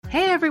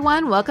Hey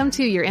everyone, welcome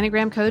to Your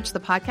Enneagram Coach, the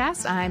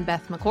podcast. I'm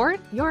Beth McCord,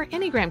 your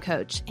Enneagram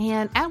coach.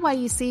 And at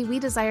YEC, we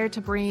desire to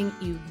bring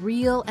you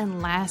real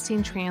and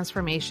lasting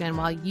transformation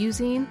while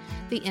using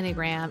the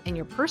Enneagram in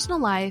your personal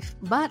life,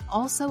 but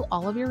also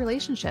all of your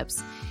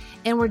relationships.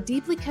 And we're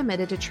deeply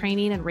committed to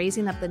training and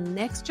raising up the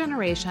next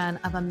generation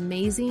of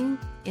amazing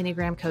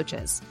Enneagram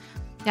coaches.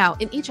 Now,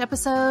 in each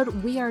episode,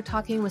 we are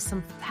talking with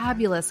some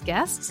fabulous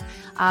guests,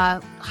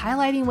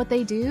 highlighting what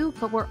they do,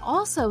 but we're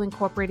also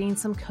incorporating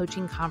some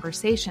coaching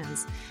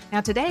conversations. Now,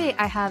 today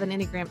I have an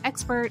Enneagram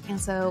expert, and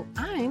so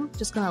I'm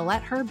just going to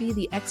let her be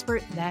the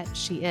expert that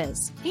she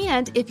is.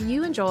 And if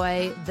you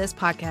enjoy this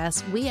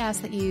podcast, we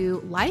ask that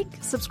you like,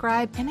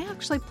 subscribe, and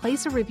actually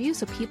place a review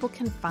so people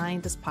can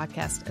find this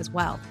podcast as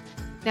well.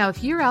 Now,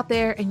 if you're out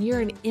there and you're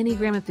an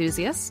Enneagram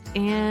enthusiast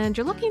and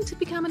you're looking to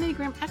become an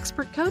Enneagram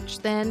expert coach,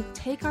 then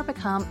take our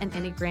Become an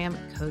Enneagram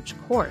Coach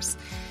course.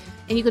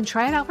 And you can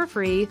try it out for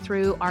free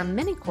through our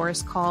mini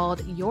course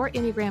called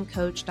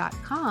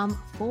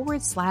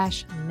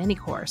yourenneagramcoach.com/mini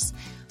course.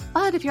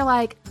 But if you're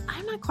like,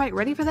 I'm not quite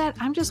ready for that,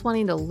 I'm just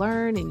wanting to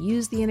learn and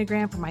use the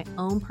Enneagram for my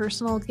own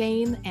personal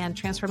gain and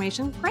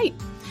transformation, great.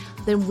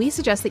 Then we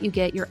suggest that you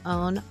get your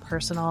own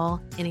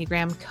personal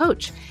Enneagram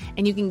coach.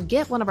 And you can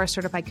get one of our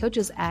certified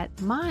coaches at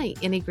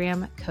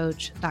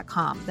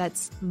myenneagramcoach.com.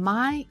 That's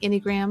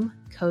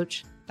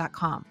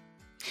myenneagramcoach.com.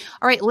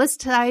 All right, let's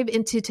dive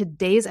into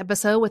today's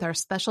episode with our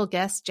special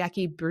guest,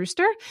 Jackie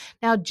Brewster.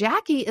 Now,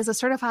 Jackie is a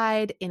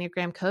certified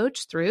Enneagram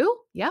coach through,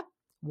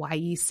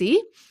 YEC,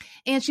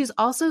 and she's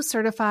also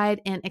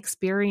certified an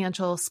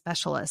experiential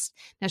specialist.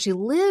 Now, she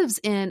lives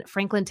in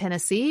Franklin,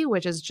 Tennessee,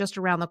 which is just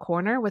around the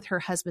corner with her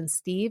husband,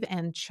 Steve,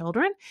 and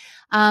children.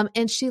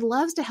 And she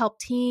loves to help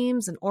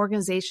teams and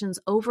organizations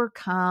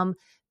overcome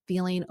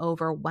feeling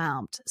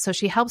overwhelmed. So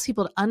she helps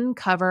people to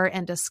uncover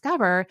and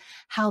discover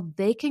how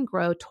they can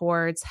grow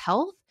towards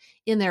health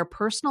in their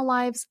personal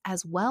lives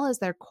as well as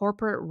their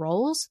corporate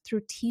roles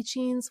through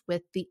teachings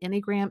with the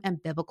Enneagram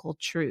and biblical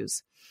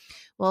truths.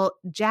 Well,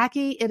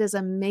 Jackie, it is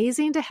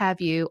amazing to have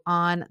you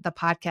on the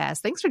podcast.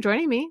 Thanks for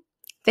joining me.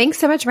 Thanks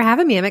so much for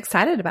having me. I'm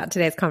excited about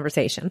today's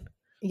conversation.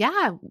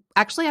 Yeah,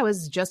 actually, I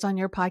was just on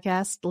your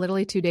podcast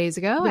literally 2 days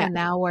ago, and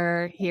now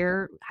we're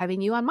here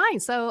having you on mine.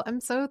 So I'm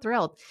so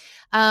thrilled.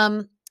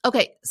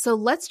 Okay, so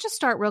let's just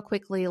start real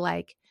quickly.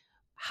 Like,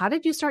 how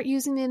did you start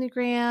using the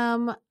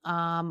Enneagram?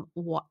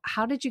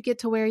 How did you get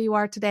to where you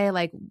are today?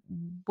 Like,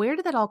 where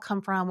did that all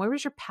come from? Where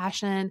was your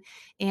passion?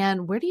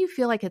 And where do you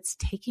feel like it's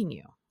taking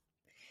you?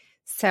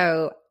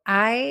 So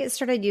I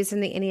started using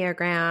the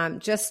Enneagram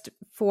just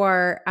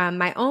for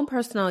my own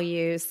personal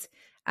use.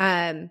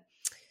 Oh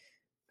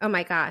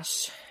my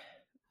gosh.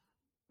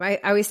 I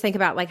always think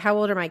about like, how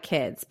old are my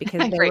kids?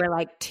 Because they were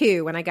like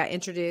 2 when I got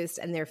introduced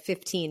and they're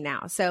 15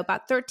 now. So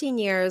about 13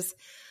 years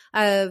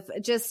of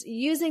just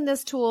using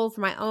this tool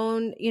for my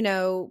own,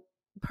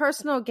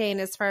 personal gain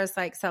as far as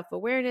like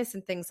self-awareness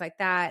and things like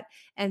that.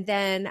 And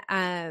then,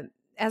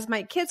 as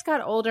my kids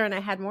got older and I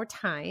had more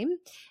time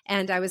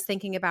and I was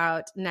thinking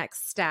about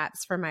next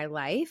steps for my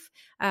life,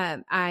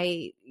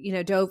 I,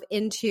 dove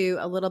into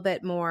a little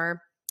bit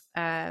more,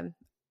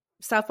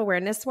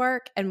 self-awareness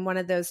work. And one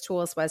of those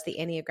tools was the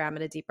Enneagram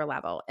at a deeper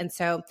level. And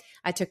so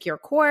I took your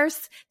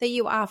course that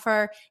you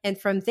offer. And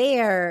from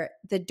there,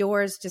 the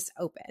doors just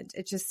opened.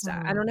 It just,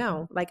 I don't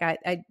know, like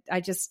I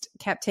just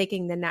kept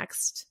taking the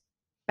next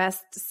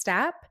best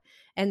step.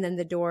 And then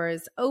the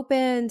doors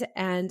opened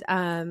and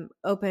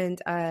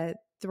opened a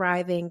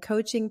thriving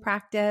coaching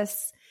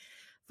practice,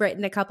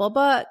 written a couple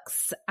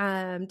books,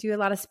 do a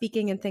lot of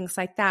speaking and things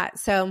like that.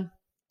 So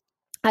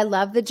I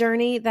love the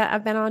journey that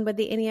I've been on with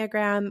the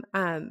Enneagram.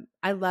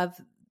 I love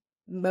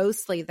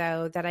mostly,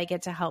 though, that I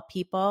get to help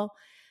people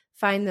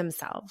find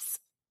themselves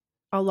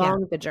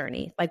along the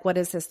journey. Like, what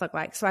does this look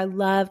like? So I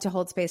love to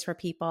hold space for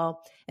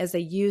people as they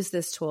use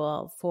this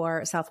tool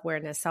for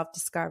self-awareness,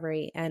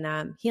 self-discovery,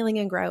 and healing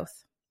and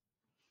growth.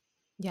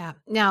 Yeah.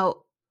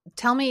 Now,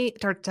 tell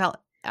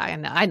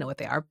I know what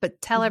they are,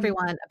 but tell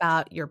everyone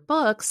about your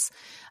books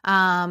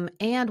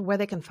and where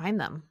they can find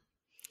them.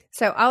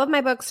 So all of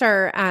my books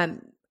are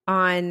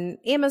on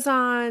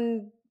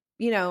Amazon,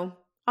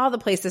 all the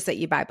places that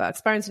you buy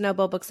books, Barnes &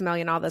 Noble, Books A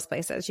Million, all those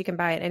places. You can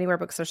buy it anywhere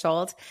books are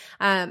sold.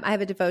 I have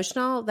a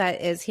devotional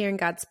that is Hearing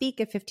God Speak,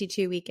 a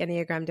 52-week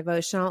Enneagram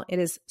devotional. It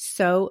is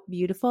so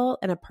beautiful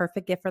and a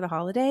perfect gift for the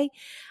holiday.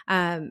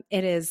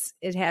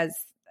 It has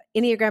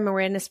Enneagram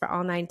awareness for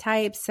all 9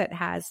 types. It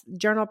has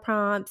journal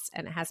prompts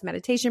and it has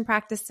meditation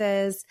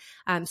practices,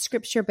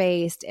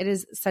 scripture-based. It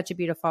is such a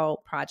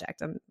beautiful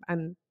project.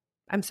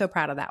 I'm so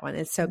proud of that one.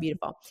 It's so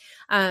beautiful.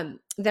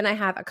 Then I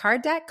have a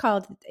card deck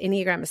called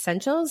Enneagram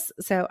Essentials.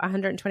 So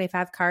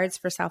 125 cards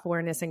for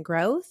self-awareness and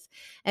growth.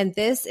 And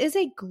this is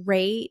a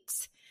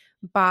great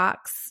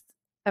box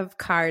of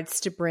cards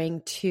to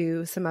bring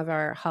to some of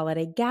our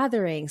holiday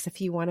gatherings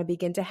if you want to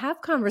begin to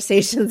have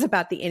conversations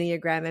about the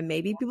Enneagram and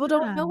maybe people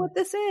don't know what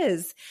this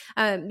is,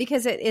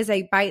 because it is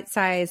a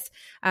bite-sized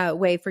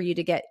way for you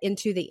to get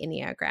into the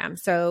Enneagram.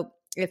 So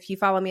if you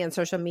follow me on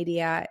social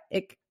media,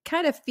 it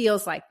kind of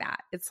feels like that.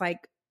 It's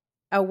like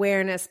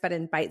awareness, but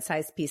in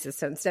bite-sized pieces.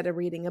 So instead of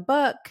reading a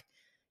book,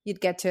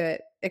 you'd get to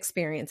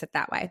experience it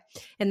that way.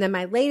 And then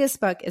my latest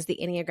book is The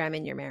Enneagram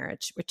in Your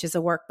Marriage, which is a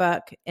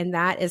workbook. And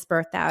that is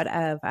birthed out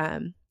of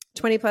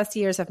 20 plus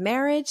years of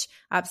marriage,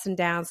 ups and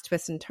downs,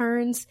 twists and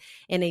turns,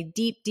 and a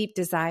deep, deep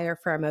desire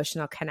for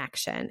emotional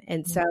connection.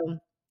 And so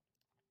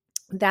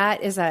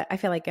that is I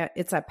feel like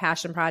it's a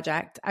passion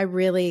project. I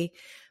really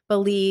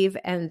believe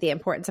in the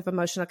importance of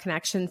emotional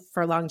connection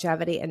for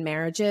longevity in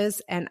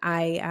marriages. And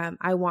I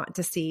want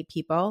to see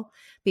people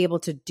be able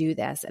to do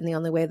this. And the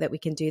only way that we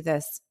can do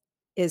this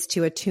is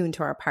to attune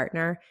to our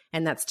partner.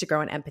 And that's to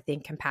grow in empathy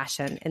and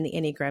compassion. And the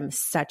Enneagram is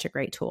such a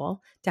great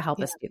tool to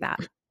help us do that.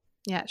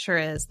 Yeah, it sure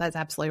is. That's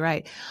absolutely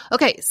right.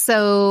 Okay.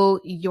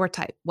 So your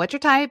type, what's your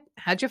type?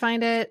 How'd you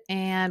find it?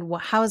 And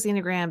how has the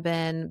Enneagram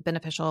been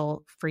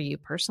beneficial for you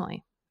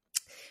personally?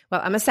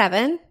 Well, I'm a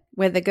 7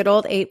 with a good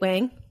old 8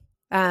 wing.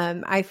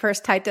 I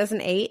first typed as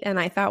an 8 and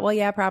I thought, well,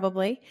 yeah,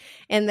 probably.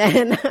 And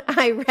then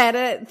I read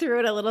it through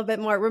it a little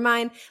bit more.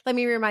 Let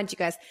me remind you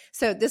guys.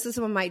 So this is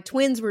when my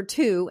twins were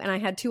 2 and I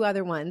had 2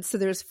 other ones. So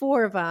there's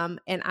 4 of them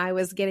and I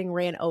was getting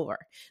ran over.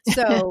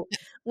 So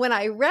when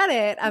I read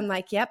it, I'm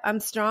like, yep, I'm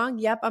strong.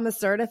 Yep, I'm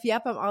assertive.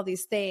 Yep, I'm all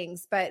these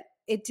things. But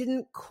it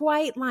didn't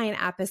quite line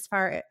up as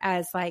far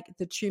as like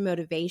the true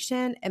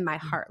motivation and my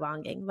heart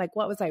longing. Like,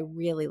 what was I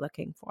really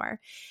looking for?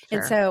 Sure.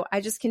 And so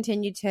I just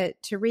continued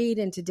to read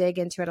and to dig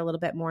into it a little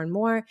bit more and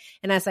more.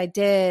 And as I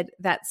did,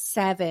 that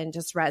 7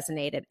 just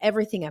resonated.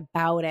 Everything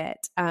about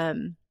it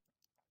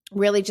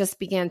really just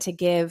began to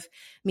give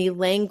me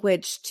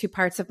language to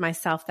parts of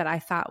myself that I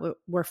thought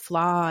were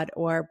flawed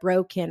or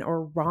broken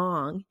or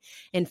wrong.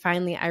 And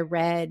finally, I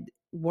read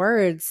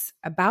words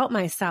about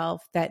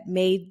myself that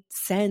made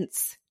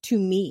sense to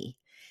me.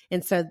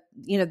 And so,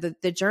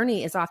 the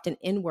journey is often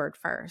inward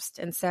first.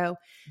 And so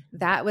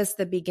that was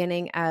the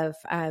beginning of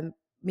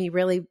me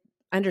really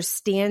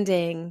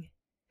understanding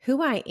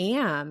who I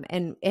am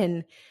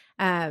and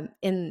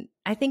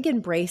I think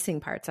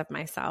embracing parts of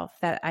myself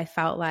that I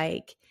felt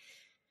like,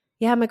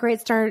 yeah, I'm a great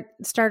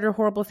starter,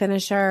 horrible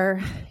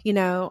finisher,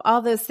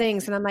 all those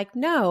things. And I'm like,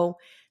 no,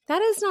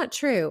 that is not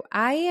true.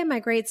 I am a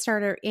great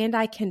starter and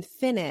I can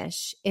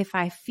finish if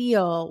I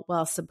feel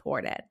well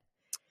supported.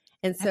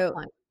 And so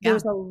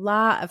there's a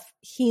lot of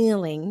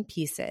healing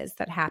pieces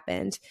that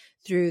happened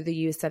through the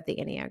use of the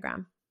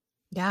Enneagram.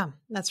 Yeah,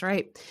 that's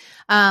right.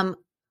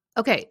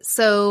 Okay.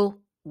 So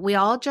we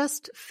all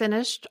just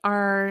finished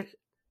our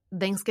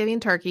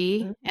Thanksgiving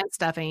turkey and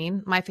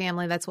stuffing. My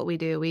family, that's what we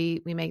do.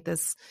 We make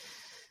this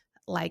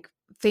like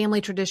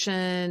family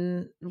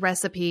tradition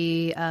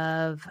recipe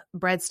of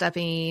bread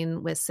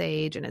stuffing with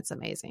sage, and it's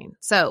amazing.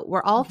 So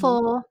we're all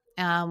full.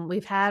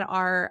 We've had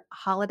our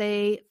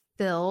holiday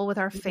fill with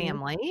our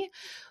family,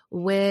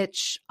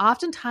 which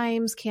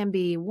oftentimes can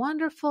be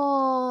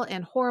wonderful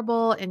and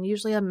horrible and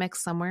usually a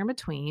mix somewhere in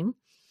between.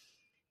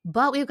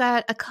 But we've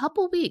got a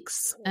couple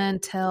weeks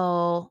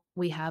until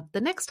we have the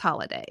next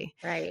holiday.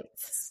 Right.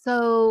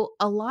 So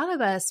a lot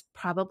of us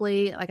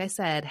probably, like I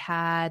said,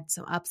 had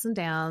some ups and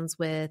downs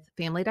with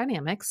family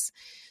dynamics.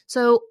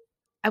 So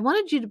I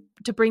wanted you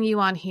to bring you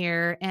on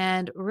here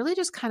and really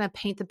just kind of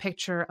paint the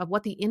picture of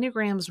what the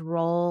Enneagram's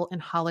role in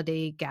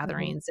holiday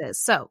gatherings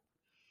is. So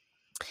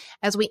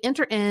as we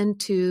enter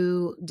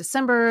into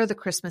December, the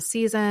Christmas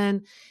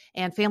season,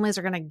 and families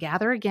are going to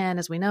gather again,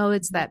 as we know,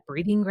 it's that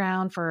breeding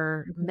ground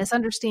for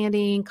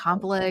misunderstanding,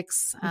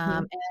 conflicts,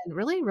 and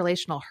really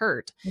relational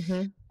hurt.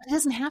 But it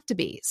doesn't have to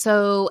be.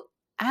 So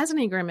as an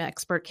Enneagram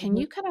expert, can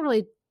you kind of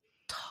really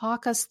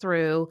talk us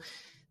through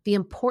the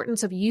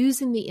importance of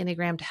using the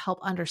Enneagram to help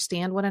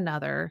understand one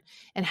another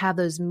and have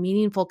those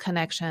meaningful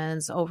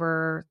connections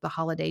over the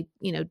holiday,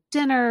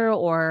 dinner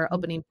or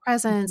opening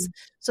presents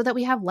so that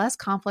we have less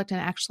conflict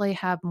and actually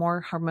have more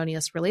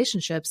harmonious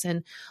relationships?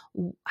 And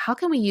how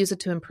can we use it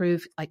to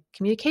improve like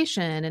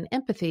communication and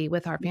empathy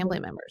with our family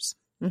members?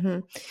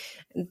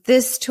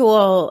 This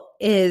tool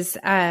is,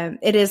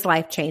 it is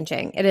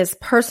life-changing. It is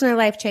personally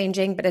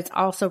life-changing, but it's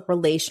also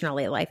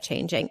relationally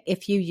life-changing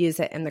if you use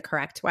it in the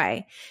correct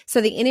way.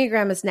 So the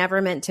Enneagram is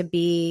never meant to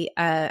be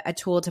a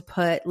tool to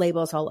put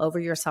labels all over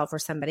yourself or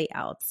somebody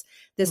else.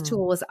 This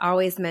tool was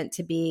always meant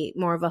to be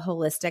more of a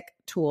holistic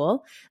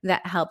tool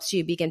that helps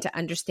you begin to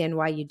understand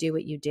why you do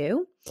what you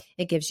do.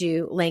 It gives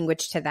you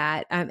language to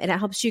that. And it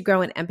helps you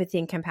grow in empathy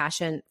and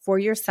compassion for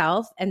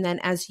yourself. And then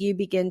as you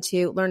begin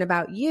to learn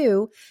about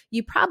you,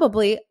 you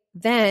probably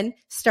then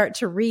start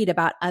to read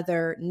about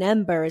other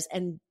numbers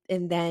and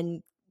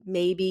then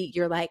maybe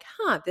you're like,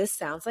 this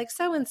sounds like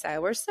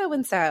so-and-so or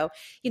so-and-so,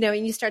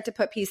 and you start to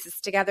put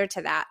pieces together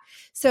to that.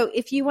 So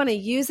if you want to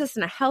use this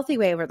in a healthy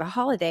way over the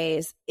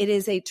holidays, it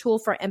is a tool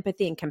for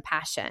empathy and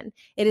compassion.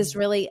 It is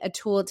really a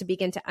tool to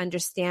begin to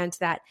understand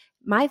that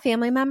my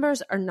family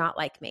members are not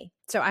like me.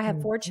 So I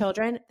have 4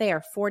 children. They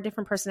are 4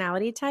 different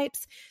personality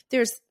types.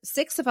 There's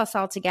 6 of us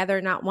all together.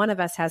 Not one of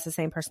us has the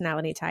same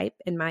personality type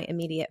in my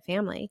immediate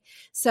family.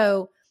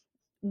 So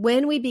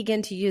when we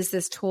begin to use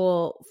this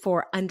tool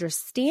for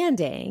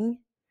understanding,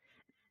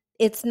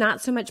 it's not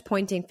so much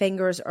pointing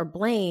fingers or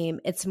blame.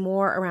 It's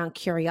more around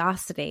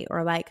curiosity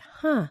or like,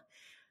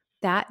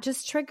 that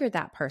just triggered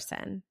that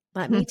person.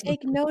 Let me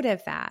take note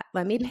of that.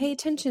 Let me pay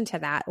attention to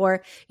that.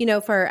 Or, you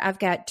know, I've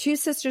got 2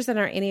 sisters that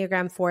are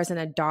Enneagram 4s and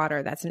a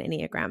daughter that's an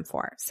Enneagram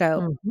 4.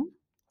 So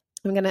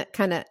I'm going to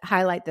kind of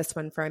highlight this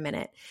one for a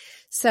minute.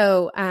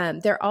 So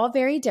they're all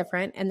very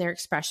different in their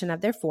expression of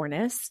their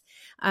 4-ness,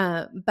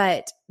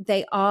 but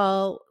they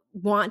all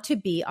want to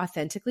be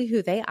authentically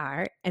who they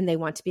are, and they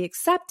want to be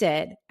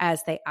accepted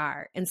as they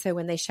are. And so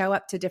when they show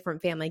up to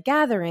different family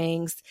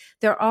gatherings,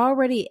 they're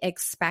already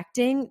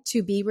expecting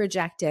to be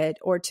rejected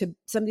or to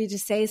somebody to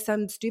say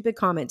some stupid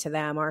comment to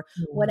them or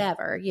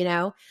whatever, you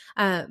know.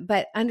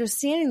 But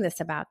understanding this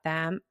about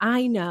them,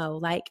 I know,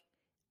 like,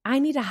 I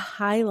need to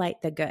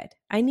highlight the good.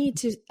 I need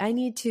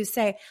to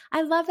say,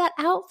 I love that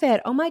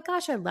outfit. Oh my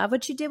gosh, I love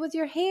what you did with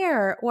your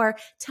hair. Or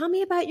tell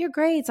me about your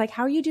grades. Like,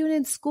 how are you doing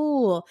in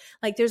school?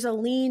 Like, there's a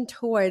lean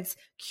towards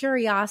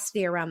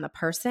curiosity around the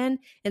person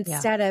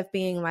instead of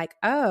being like,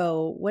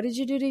 oh, what did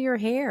you do to your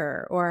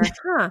hair? Or,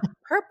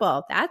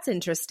 purple. That's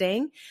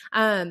interesting.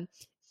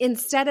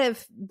 Instead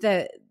of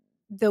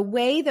the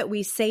way that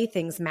we say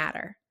things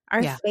matter.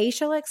 Our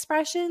facial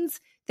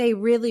expressions, they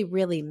really,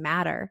 really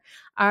matter.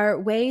 Our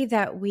way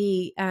that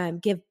we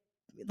give,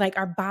 like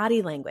our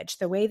body language,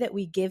 the way that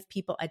we give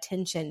people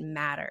attention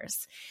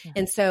matters. Yeah.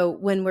 And so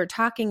when we're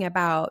talking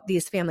about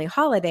these family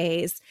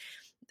holidays,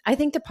 I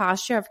think the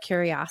posture of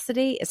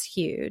curiosity is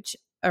huge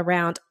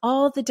around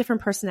all the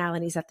different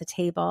personalities at the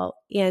table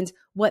and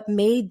what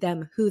made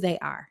them who they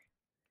are.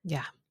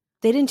 Yeah.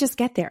 They didn't just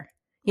get there,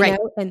 you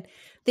know? And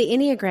the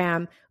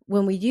Enneagram,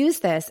 when we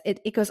use this,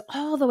 it goes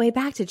all the way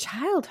back to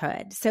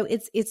childhood. So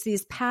it's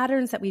these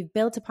patterns that we've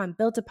built upon.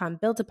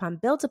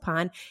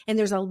 And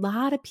there's a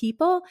lot of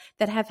people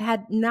that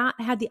have not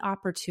had the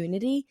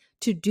opportunity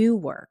to do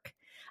work.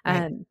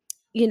 Right.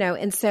 You know,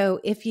 and so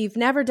if you've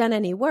never done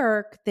any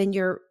work, then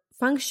you're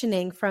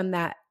functioning from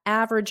that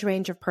average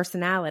range of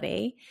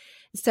personality.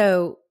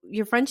 So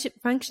you're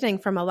functioning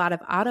from a lot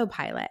of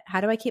autopilot. How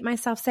do I keep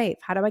myself safe?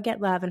 How do I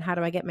get love? And how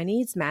do I get my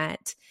needs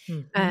met?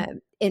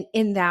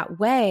 In that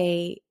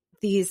way,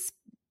 these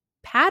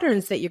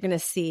patterns that you're going to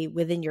see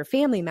within your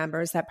family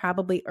members that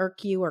probably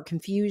irk you or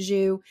confuse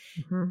you,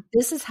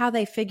 this is how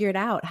they figured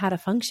out how to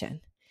function.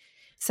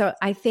 So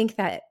I think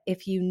that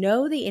if you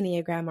know the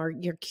Enneagram or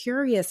you're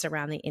curious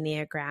around the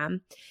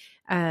Enneagram,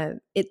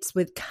 it's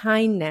with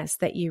kindness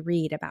that you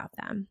read about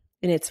them.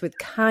 And it's with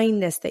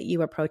kindness that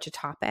you approach a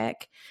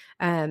topic.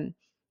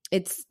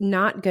 It's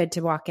not good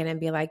to walk in and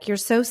be like, you're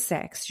so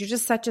 6. You're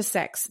just such a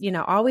 6, you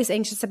know, always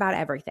anxious about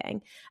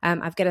everything.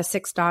 I've got a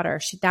 6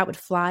 daughter. That would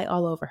fly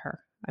all over her.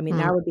 I mean,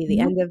 that would be the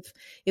end of,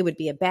 it would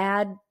be a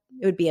bad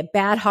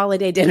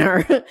holiday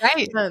dinner.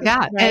 Right. Yeah.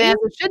 Right? And as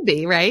it should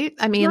be, right?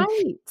 I mean,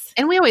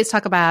 and we always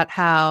talk about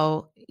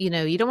how, you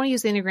know, you don't want to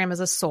use the Enneagram as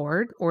a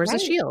sword or as a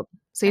shield.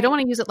 So you don't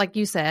want to use it like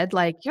you said,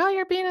 like,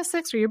 you're being a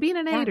 6 or you're being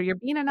an 8 or you're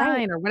being a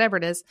 9 or whatever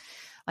it is.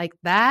 Like,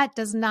 that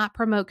does not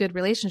promote good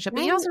relationship.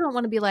 But you also don't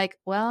want to be like,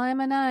 well, I'm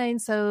a 9.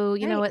 So,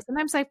 you know what?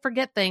 Sometimes I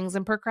forget things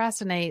and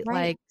procrastinate.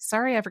 Like,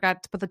 sorry, I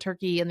forgot to put the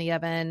turkey in the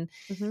oven.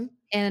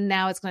 And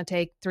now it's going to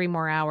take 3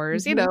 more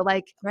hours. You know,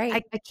 like,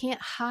 I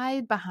can't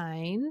hide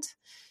behind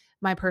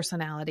my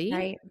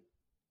personality.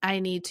 I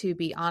need to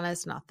be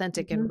honest and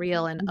authentic and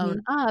real and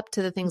own up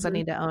to the things I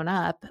need to own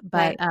up.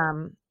 But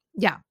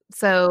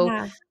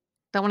so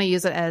don't want to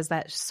use it as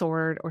that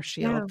sword or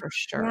shield for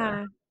sure.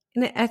 Yeah.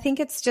 And I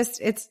think it's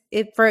just,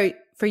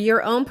 for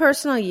your own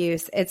personal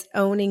use, it's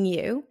owning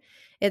you.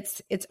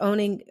 It's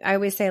owning, I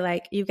always say,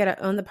 like, you've got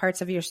to own the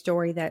parts of your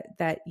story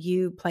that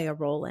you play a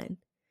role in.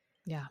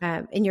 Yeah.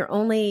 And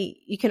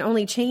you can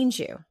only change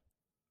you.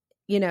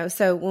 You know,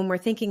 so when we're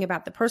thinking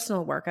about the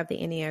personal work of the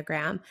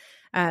Enneagram,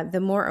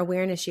 the more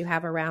awareness you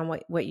have around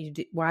what you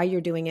do, why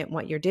you're doing it, and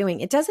what you're doing,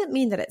 it doesn't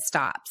mean that it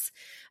stops.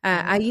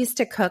 I used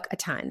to cook a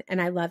ton,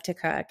 and I love to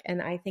cook.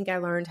 And I think I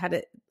learned how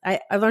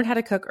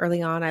to cook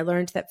early on. I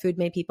learned that food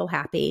made people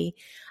happy.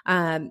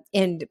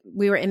 And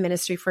we were in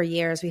ministry for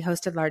years. We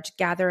hosted large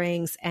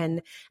gatherings,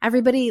 and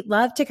everybody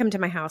loved to come to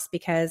my house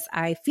because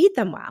I feed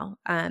them well.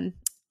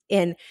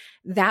 And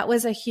that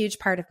was a huge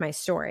part of my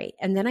story.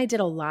 And then I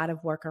did a lot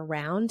of work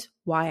around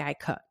why I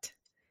cooked.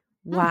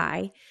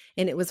 Why?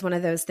 And it was one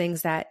of those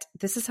things that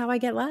this is how I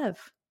get love.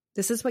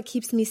 This is what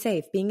keeps me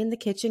safe. Being in the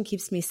kitchen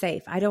keeps me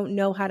safe. I don't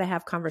know how to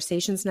have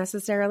conversations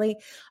necessarily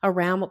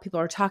around what people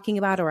are talking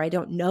about, or I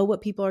don't know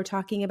what people are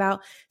talking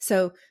about.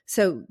 So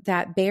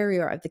that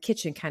barrier of the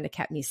kitchen kind of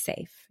kept me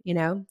safe, you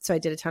know? So I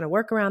did a ton of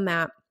work around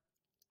that.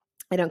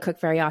 I don't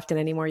cook very often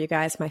anymore, you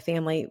guys. My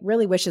family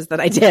really wishes that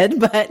I did,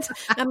 but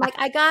I'm like,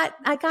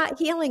 I got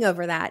healing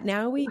over that.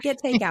 Now we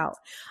get takeout.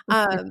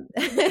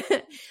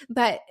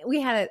 But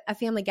we had a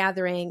family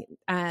gathering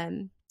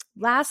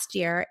last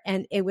year,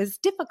 and it was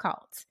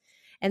difficult.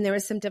 And there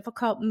was some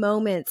difficult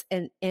moments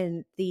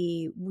in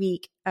the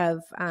week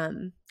of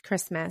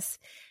Christmas.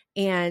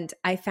 And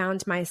I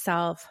found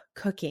myself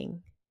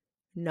cooking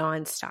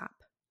nonstop.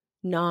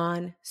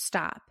 And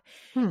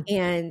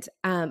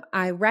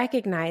I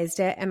recognized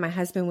it, and my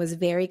husband was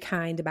very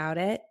kind about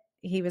it.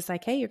 He was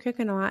like, hey, you're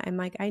cooking a lot. I'm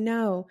like, I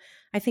know.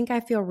 I think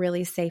I feel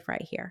really safe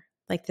right here.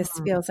 Like this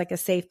feels like a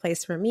safe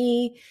place for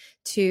me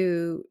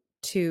to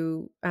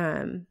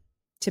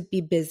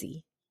be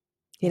busy.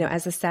 You know,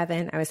 as a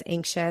 7, I was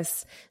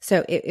anxious.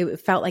 So it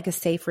felt like a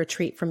safe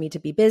retreat for me to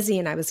be busy,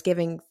 and I was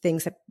giving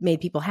things that made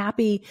people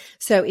happy.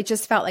 So it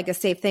just felt like a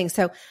safe thing.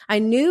 So I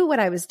knew what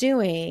I was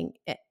doing,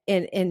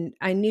 and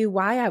I knew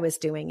why I was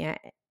doing it,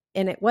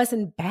 and it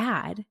wasn't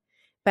bad,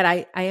 but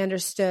I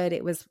understood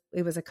it was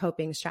a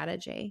coping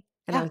strategy,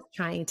 and I was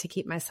trying to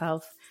keep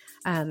myself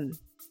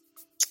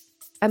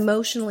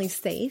emotionally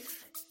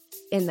safe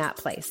in that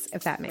place,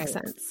 if that makes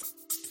sense.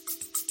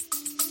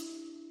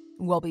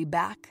 We'll be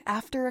back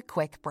after a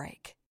quick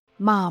break.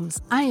 Moms,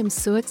 I am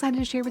so excited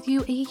to share with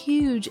you a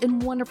huge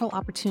and wonderful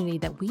opportunity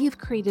that we have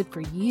created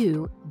for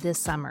you this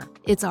summer.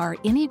 It's our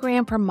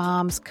Enneagram for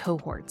Moms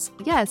cohorts.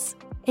 Yes,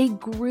 a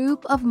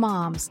group of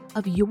moms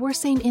of your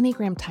same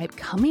Enneagram type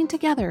coming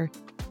together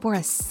for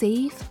a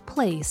safe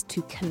place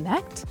to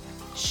connect,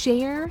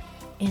 share,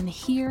 and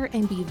hear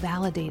and be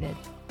validated.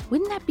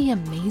 Wouldn't that be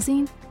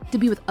amazing to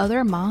be with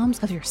other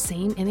moms of your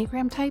same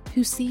Enneagram type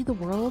who see the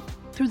world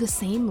through the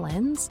same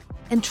lens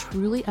and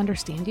truly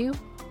understand you?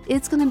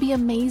 It's going to be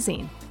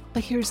amazing.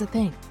 But here's the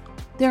thing.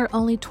 There are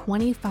only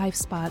 25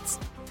 spots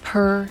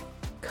per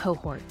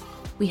cohort.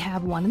 We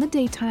have one in the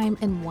daytime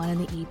and one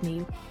in the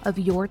evening of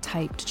your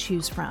type to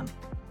choose from.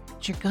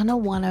 But you're going to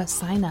want to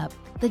sign up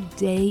the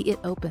day it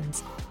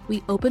opens.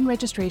 We open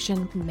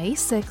registration May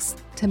 6th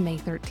to May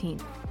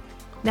 13th.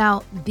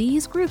 Now,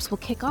 these groups will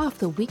kick off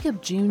the week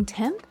of June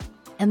 10th,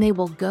 and they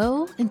will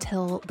go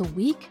until the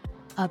week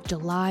of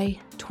July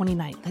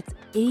 29th. That's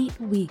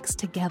 8 weeks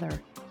together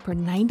for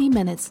 90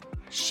 minutes,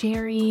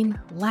 sharing,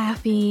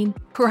 laughing,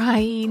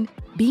 crying,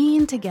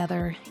 being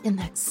together in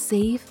that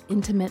safe,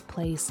 intimate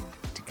place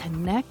to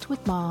connect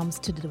with moms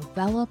to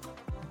develop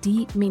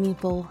deep,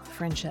 meaningful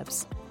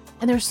friendships.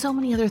 And there's so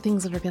many other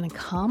things that are going to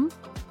come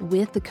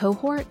with the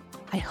cohort.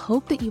 I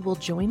hope that you will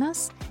join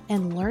us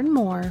and learn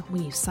more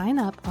when you sign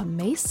up on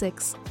May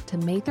 6th to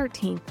May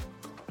 13th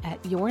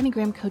at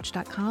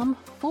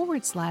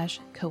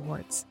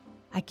yourenneagramcoach.com/cohorts.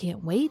 I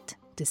can't wait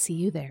to see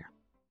you there.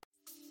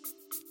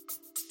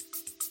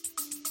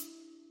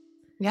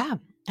 Yeah,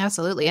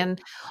 absolutely.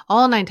 And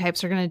all 9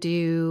 types are going to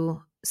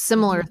do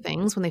similar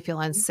things when they feel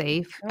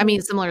unsafe. I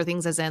mean, similar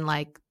things as in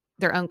like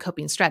their own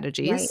coping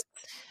strategies.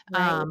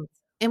 Right.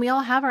 And we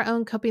all have our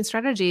own coping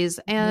strategies.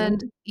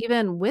 And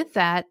even with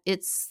that,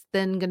 it's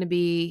then going to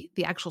be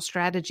the actual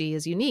strategy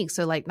is unique.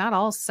 So like not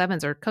all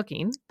 7s are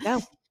cooking.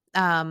 No.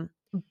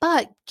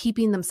 But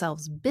keeping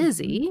themselves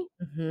busy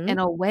and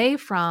away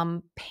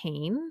from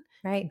pain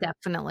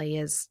definitely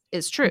is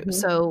true.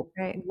 So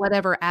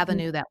whatever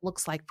avenue that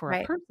looks like for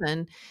a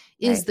person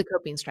is the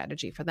coping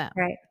strategy for them.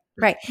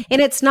 Right. And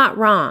it's not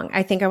wrong.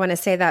 I think I want to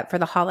say that for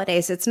the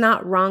holidays, it's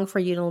not wrong for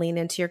you to lean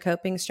into your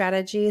coping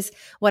strategies.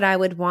 What I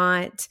would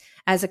want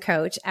as a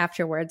coach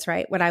afterwards,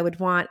 right? What I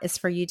would want is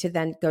for you to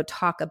then go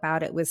talk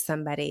about it with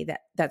somebody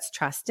that's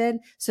trusted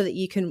so that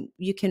you can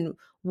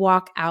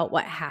walk out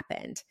what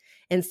happened.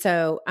 And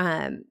so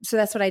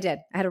that's what I did.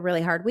 I had a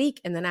really hard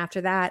week. And then after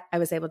that, I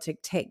was able to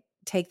take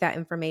that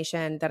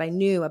information that I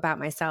knew about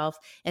myself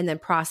and then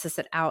process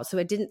it out. So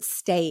it didn't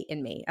stay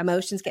in me.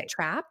 Emotions get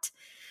trapped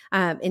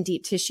in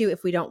deep tissue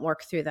if we don't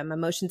work through them.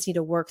 Emotions need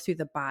to work through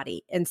the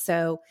body. And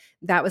so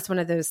that was one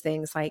of those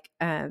things like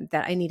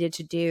that I needed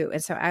to do.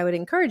 And so I would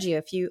encourage you,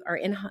 if you are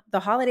in the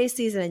holiday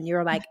season and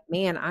you're like,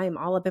 man, I'm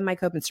all up in my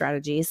coping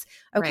strategies.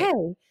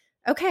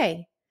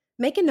 Okay.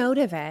 Make a note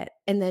of it.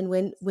 And then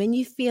when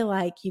you feel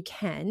like you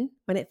can,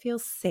 when it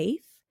feels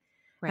safe,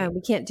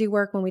 we can't do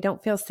work when we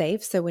don't feel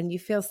safe. So when you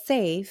feel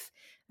safe,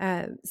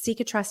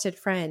 seek a trusted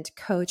friend,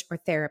 coach, or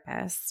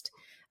therapist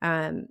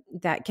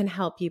that can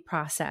help you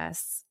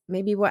process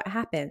maybe what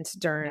happened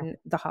during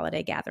the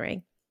holiday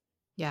gathering.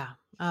 Yeah.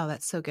 Oh,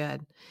 that's so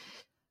good.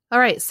 All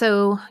right.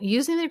 So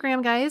using the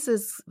Enneagram, guys,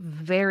 is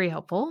very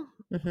helpful,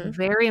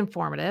 very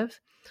informative.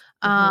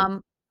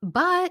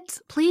 But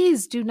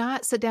please do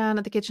not sit down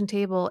at the kitchen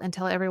table and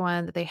tell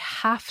everyone that they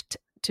have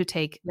to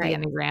take the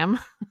Enneagram.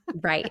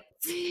 Right.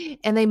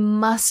 And they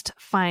must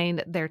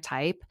find their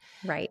type.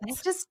 Right.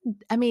 Just,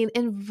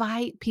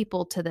 invite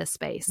people to this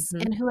space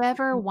and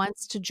whoever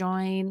wants to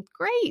join,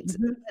 great.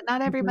 But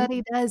not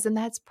everybody does. And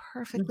that's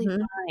perfectly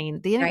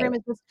fine. The Enneagram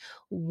is just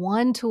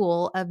one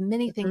tool of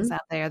many things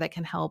out there that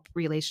can help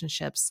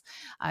relationships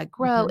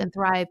grow and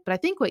thrive. But I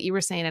think what you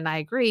were saying, and I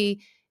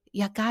agree,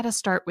 you got to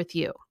start with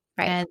you.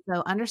 Right. And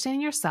so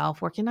understanding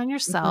yourself, working on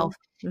yourself,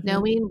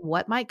 knowing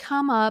what might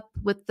come up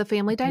with the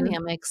family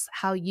dynamics,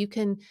 how you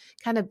can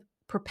kind of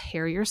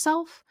prepare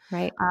yourself,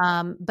 right?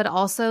 But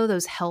also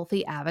those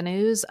healthy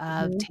avenues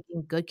of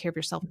taking good care of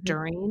yourself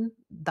during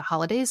the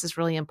holidays is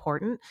really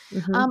important.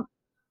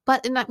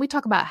 But we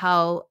talk about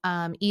how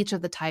each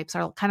of the types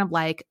are kind of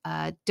like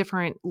a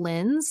different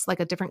lens, like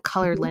a different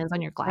colored lens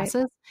on your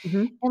glasses,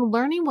 and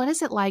learning what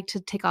is it like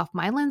to take off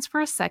my lens for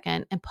a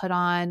second and put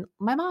on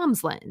my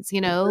mom's lens,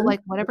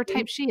 like whatever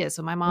type she is.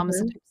 So my mom is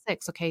a type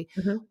 6. Okay.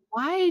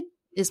 Why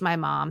is my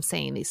mom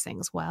saying these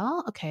things?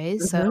 Well, okay.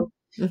 So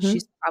Mhm.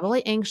 She's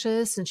probably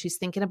anxious and she's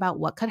thinking about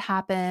what could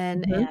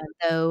happen. Mhm. And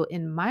though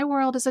in my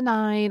world as a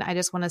 9, I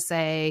just want to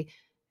say,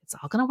 it's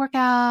all going to work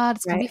out.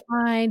 It's going to Right.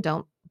 be fine.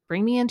 Don't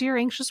bring me into your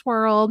anxious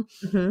world.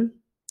 Mhm.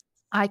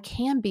 I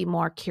can be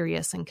more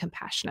curious and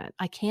compassionate.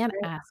 I can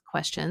Right. ask Mhm.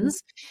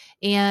 questions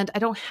and I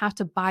don't have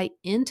to buy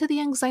into the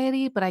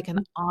anxiety, but I can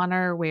Mhm.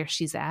 honor where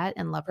she's at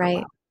and love her Right.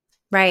 well.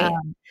 Right.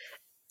 Um,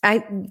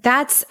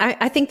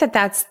 I think that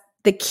that's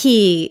the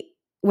key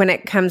when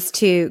it comes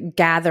to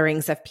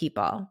gatherings of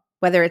people,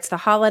 whether it's the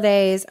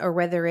holidays or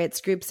whether it's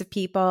groups of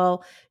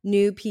people,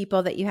 new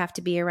people that you have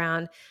to be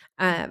around.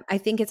 I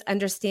think it's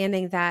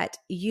understanding that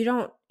you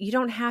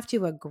don't have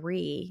to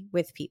agree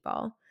with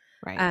people,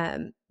 right.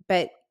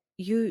 but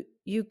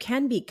you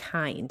can be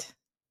kind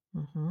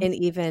Mhm. in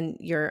even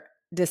your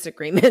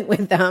disagreement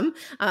with them,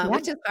 Yeah.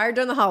 which is hard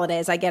during the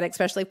holidays. I get,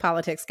 especially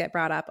politics get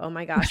brought up. Oh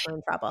my gosh, we're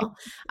in trouble.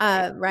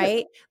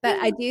 Right. But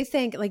I do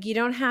think like you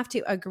don't have to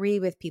agree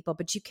with people,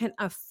 but you can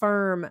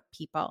affirm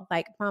people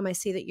like, Mom, I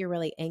see that you're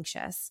really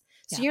anxious.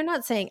 So Yeah. you're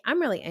not saying I'm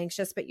really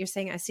anxious, but you're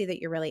saying, I see that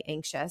you're really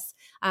anxious.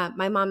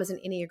 My mom is an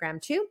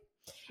Enneagram 2.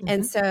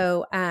 And Mhm.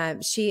 so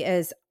she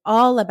is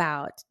all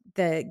about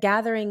the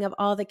gathering of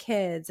all the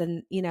kids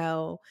and,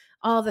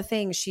 all the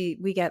things.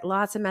 We get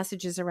lots of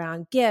messages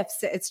around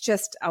gifts. It's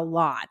just a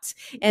lot.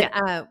 And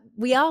Yeah.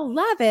 we all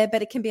love it,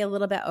 but it can be a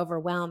little bit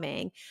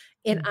overwhelming.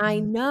 And I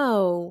Mhm.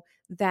 know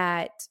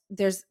that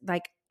there's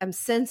like, I'm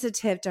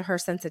sensitive to her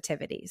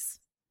sensitivities,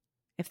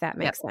 if that Yep.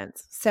 makes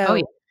sense.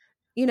 Oh,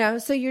 yeah.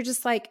 So you're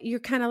just like, you're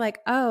kind of like,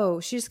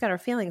 oh, she just got her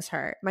feelings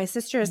hurt. My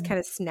sister is Mhm. kind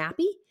of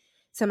snappy.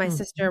 So my Mhm.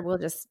 sister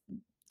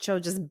she'll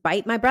just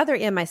bite my brother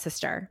and my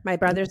sister. My Yeah.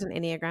 brother's an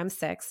Enneagram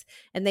 6,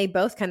 and they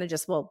both kind of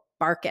just will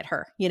bark at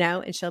her,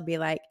 and she'll be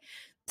like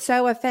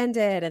so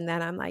offended. And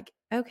then I'm like,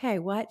 okay,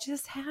 what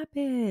just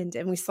happened?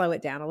 And we slow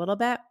it down a little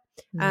bit.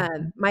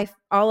 Mhm.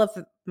 All of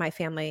my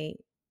family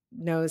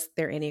knows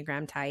their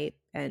Enneagram type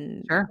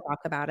and Sure.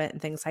 talk about it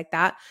and things like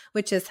that,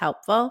 which is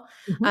helpful.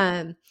 Mhm.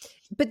 Um,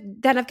 but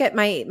then I've got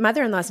my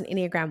mother-in-law's an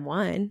Enneagram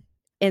 1.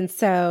 And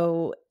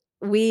so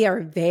we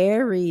are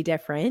very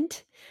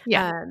different.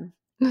 Yeah. Um,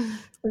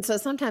 and so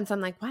sometimes I'm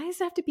like, why does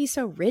it have to be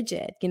so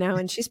rigid?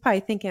 And she's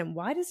probably thinking,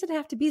 why does it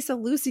have to be so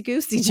loosey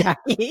goosey,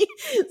 Jackie?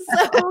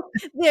 So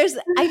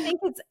I think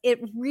it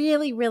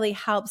really, really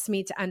helps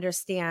me to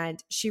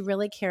understand she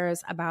really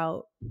cares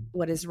about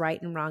what is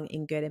right and wrong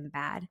and good and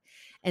bad.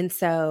 And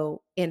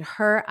so in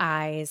her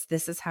eyes,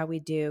 this is how we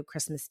do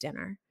Christmas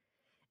dinner.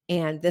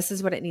 And this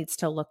is what it needs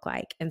to look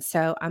like. And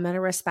so I'm going to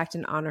respect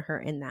and honor her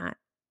in that.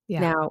 Yeah.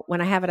 Now,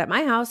 when I have it at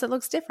my house, it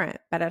looks different,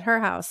 but at her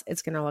house,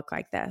 it's going to look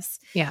like this.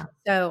 Yeah.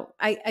 So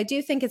I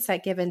do think it's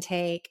that give and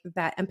take,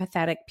 that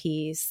empathetic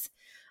piece.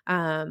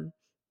 We're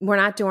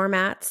not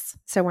doormats.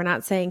 So we're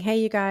not saying, hey,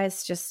 you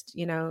guys, just,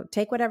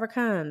 take whatever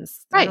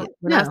comes. Right.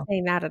 We're not No.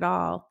 saying that at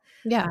all.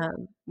 Yeah.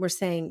 We're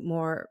saying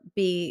more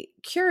be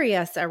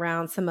curious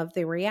around some of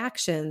the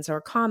reactions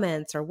or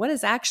comments or what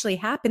is actually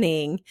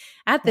happening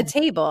at the Yeah.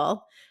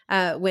 table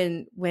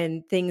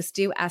when things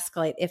do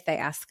escalate, if they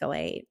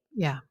escalate.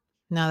 Yeah.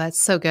 No,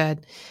 that's so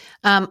good.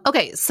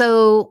 Okay.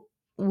 So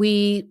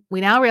we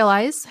now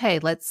realize, hey,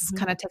 let's Mhm.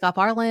 kind of take off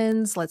our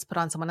lens. Let's put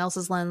on someone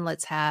else's lens.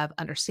 Let's have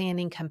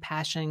understanding,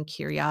 compassion,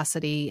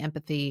 curiosity,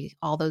 empathy,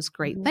 all those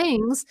great Mhm.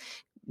 things,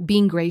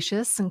 being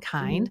gracious and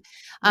kind.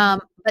 Mhm.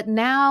 Mhm. But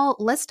now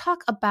let's kind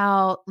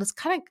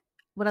of,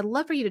 what I'd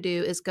love for you to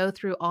do is go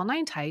through all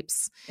 9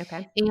 types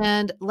Okay.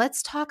 and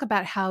let's talk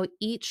about how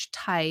each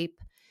type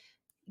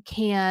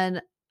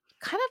can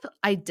kind of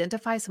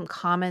identify some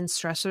common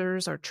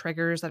stressors or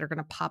triggers that are going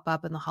to pop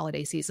up in the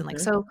holiday season. Like,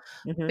 Mhm. so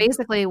Mhm.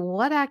 basically,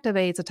 what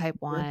activates a type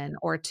Mhm. 1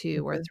 or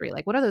 2 or Mhm. 3?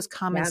 Like, what are those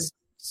common Yeah.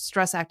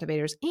 stress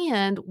activators?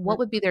 And Mhm. what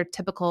would be their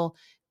typical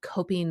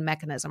coping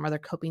mechanism or their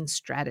coping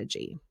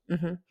strategy?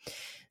 Mhm.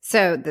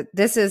 So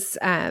this is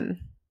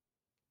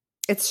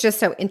it's just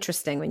so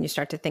interesting when you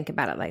start to think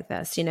about it like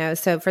this,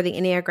 So for the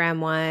Enneagram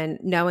 1,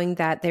 knowing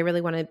that they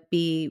really want to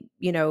be,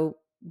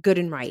 good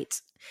and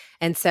right.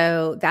 And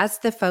so that's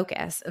the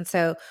focus. And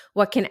so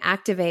what can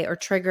activate or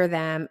trigger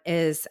them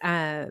is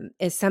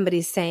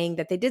somebody saying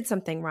that they did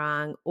something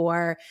wrong,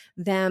 or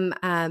them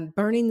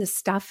burning the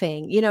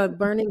stuffing,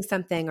 burning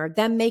something, or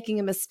them making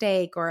a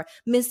mistake, or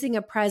missing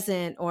a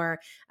present, or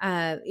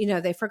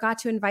they forgot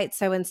to invite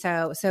so and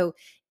so. So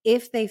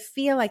if they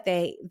feel like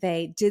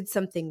they did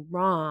something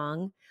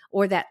wrong,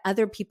 or that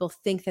other people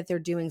think that they're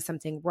doing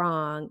something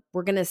wrong,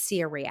 we're going to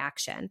see a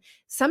reaction.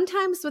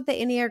 Sometimes with the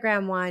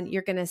Enneagram 1,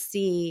 you're going to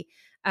see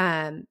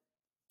a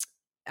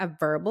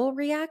verbal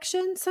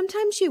reaction.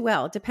 Sometimes you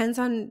will. It depends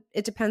on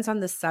the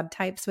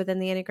subtypes within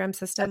the Enneagram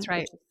system, That's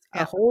right. which is a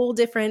Yeah. whole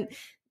different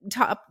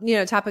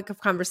topic of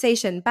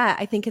conversation. But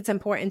I think it's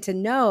important to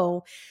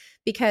know,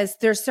 because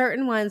there's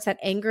certain ones that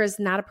anger is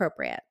not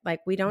appropriate.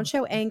 Like, we don't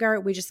show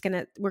anger.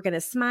 We're going to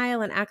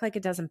smile and act like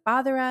it doesn't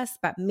bother us,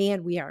 but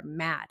man, we are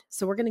mad.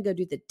 So we're going to go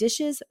do the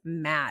dishes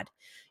mad,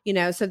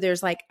 so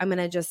there's like, I'm going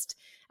to just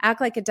act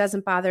like it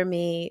doesn't bother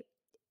me.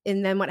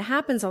 And then what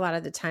happens a lot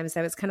of the times,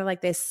 though, it's kind of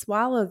like they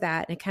swallow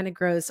that and it kind of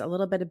grows a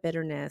little bit of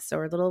bitterness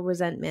or a little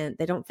resentment.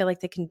 They don't feel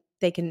like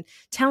they can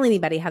tell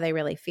anybody how they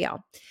really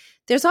feel.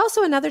 There's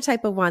also another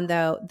type of one,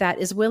 though, that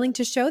is willing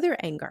to show their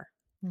anger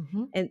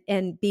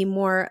and be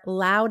more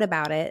loud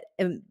about it.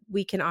 And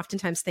we can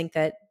oftentimes think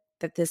that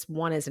this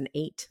one is an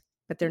 8,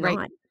 but they're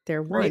not.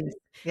 They're 1.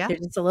 Yeah. They're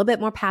just a little bit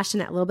more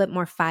passionate, a little bit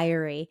more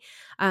fiery.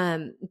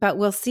 But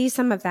we'll see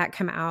some of that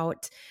come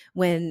out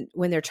when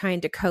they're trying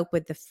to cope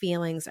with the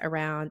feelings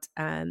around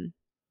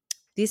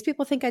these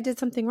people think I did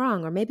something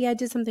wrong, or maybe I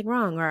did something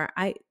wrong, or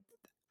I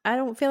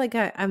don't feel like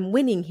I'm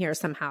winning here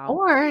somehow.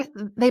 Or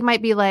they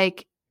might be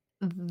like,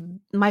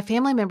 my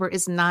family member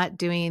is not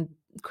doing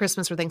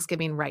Christmas or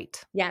Thanksgiving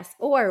right. Yes.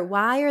 Or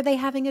why are they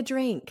having a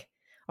drink?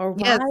 Or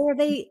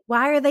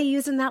why are they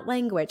using that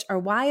language? Or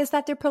why is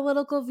that their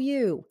political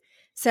view?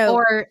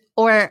 So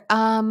or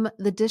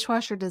the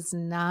dishwasher does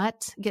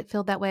not get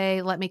filled that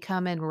way. Let me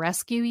come and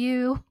rescue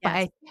you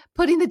by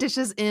putting the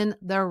dishes in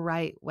the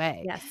right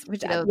way. Yes.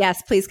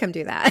 Yes, please come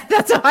do that.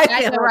 That's how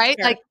I feel. Right?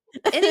 Like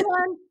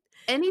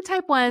any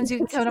type ones, you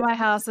can come to my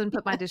house and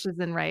put my dishes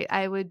in right.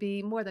 I would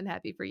be more than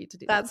happy for you to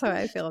do that. That's how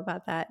I feel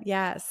about that.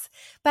 Yes.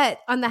 But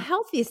on the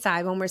healthy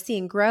side, when we're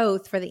seeing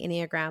growth for the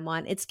Enneagram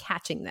 1, it's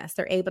catching this.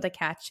 They're able to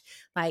catch,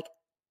 like,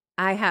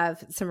 I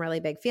have some really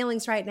big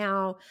feelings right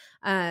now.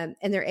 And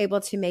they're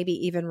able to maybe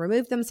even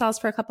remove themselves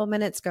for a couple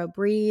minutes, go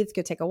breathe,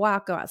 go take a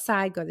walk, go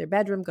outside, go to their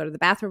bedroom, go to the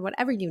bathroom,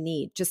 whatever you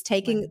need, just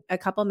taking a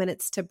couple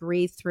minutes to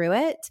breathe through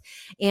it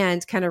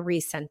and kind of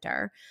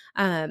recenter.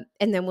 And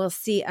then we'll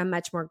see a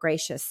much more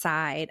gracious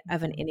side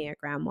of an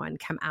Enneagram 1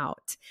 come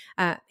out.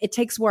 It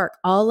takes work.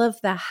 All of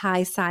the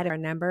high side of our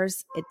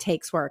numbers, it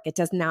takes work.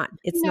 It's not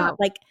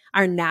like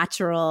our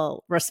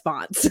natural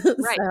response.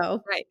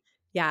 Right.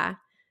 Yeah.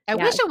 I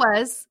wish it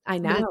was. I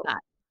know. But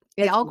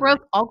it's not.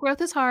 All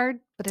growth is hard,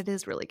 but it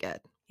is really good.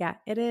 Yeah,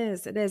 it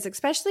is. It is,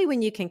 especially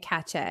when you can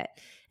catch it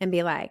and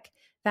be like,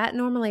 that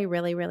normally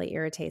really, really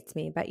irritates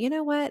me. But you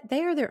know what?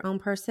 They are their own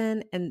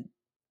person and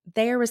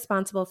they are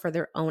responsible for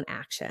their own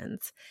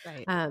actions.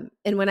 Right.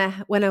 And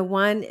when a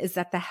 1 is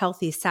at the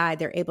healthy side,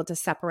 they're able to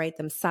separate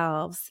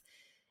themselves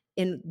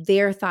in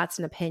their thoughts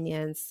and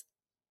opinions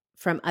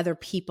from other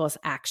people's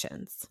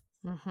actions.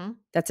 Mm-hmm.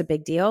 That's a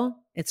big deal.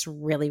 It's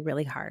really,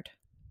 really hard.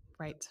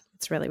 Right.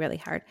 It's really, really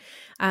hard.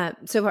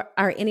 So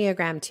our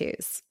Enneagram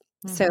 2s.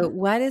 So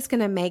what is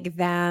going to make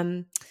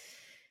them,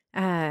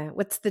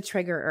 what's the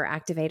trigger or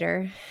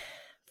activator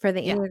for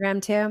the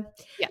Enneagram 2?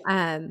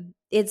 Yeah.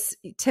 It's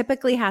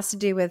typically has to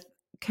do with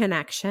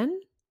connection,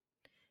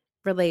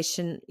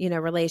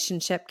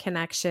 relationship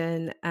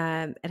connection.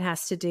 It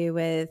has to do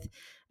with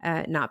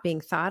not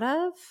being thought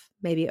of,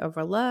 maybe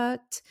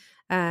overlooked.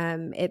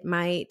 It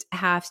might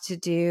have to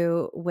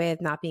do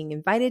with not being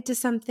invited to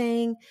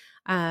something.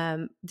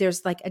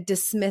 There's like a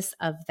dismiss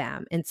of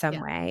them in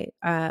some way,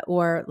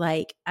 or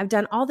like, I've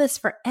done all this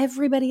for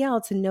everybody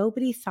else and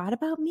nobody thought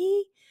about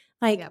me.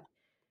 Like,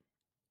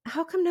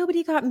 how come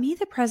nobody got me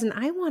the present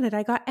I wanted?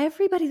 I got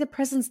everybody the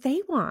presents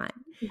they want.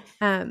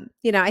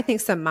 I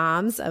think some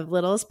moms of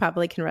littles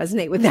probably can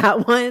resonate with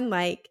that one.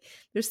 Like,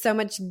 there's so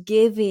much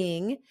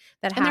giving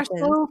that happens.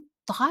 They're so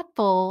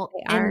thoughtful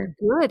and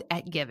good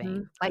at giving.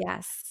 Mm-hmm. Like,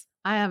 yes.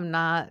 I am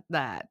not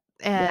that.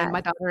 And my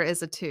daughter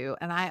is a 2.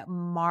 And I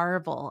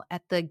marvel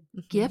at the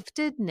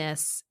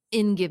giftedness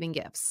in giving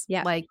gifts.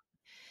 Yeah. Like,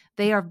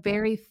 they are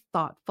very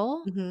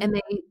thoughtful and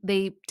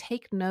they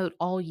take note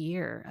all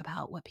year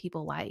about what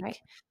people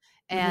like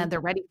and they're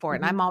ready for it.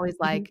 And I'm always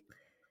like,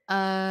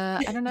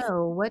 I don't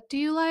know. What do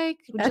you like?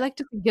 Would you like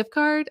to a gift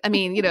card? I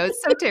mean,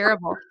 it's so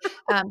terrible.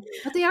 But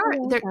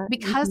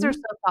because they're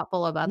so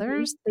thoughtful of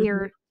others,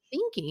 they're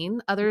thinking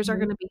others are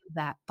going to be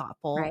that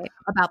thoughtful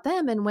about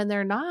them. And when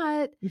they're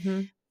not,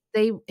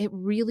 it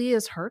really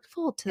is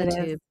hurtful to the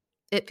 2.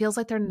 It feels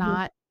like they're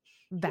not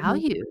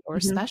valued or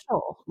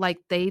special. Like,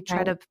 they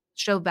try to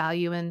show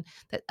value and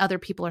that other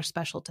people are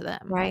special to them.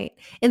 Right.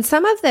 And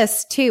some of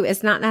this too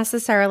is not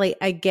necessarily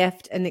a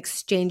gift, an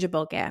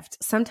exchangeable gift.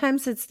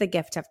 Sometimes it's the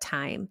gift of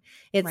time.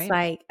 It's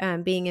like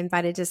being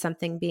invited to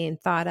something, being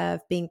thought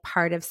of, being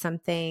part of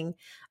something,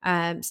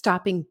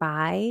 stopping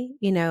by,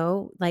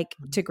 like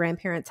to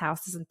grandparents'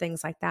 houses and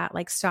things like that,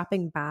 like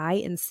stopping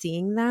by and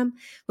seeing them,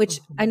 which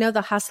I know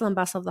the hustle and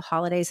bustle of the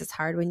holidays is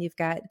hard when you've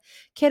got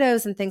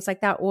kiddos and things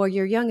like that, or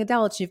you're young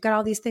adults, you've got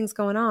all these things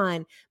going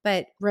on,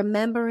 but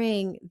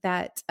remembering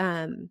that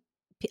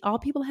all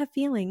people have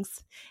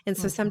feelings. And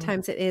so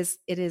sometimes it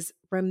is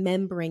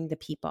remembering the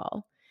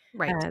people.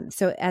 Right.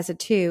 So as a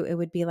 2, it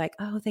would be like,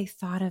 oh, they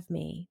thought of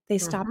me. They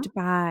stopped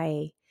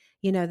by,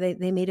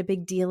 they made a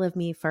big deal of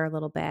me for a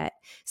little bit.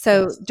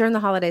 So during the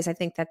holidays, I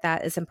think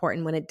that is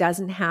important. When it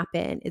doesn't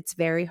happen, it's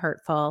very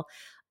hurtful.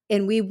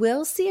 And we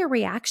will see a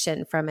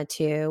reaction from a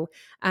 2.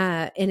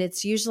 And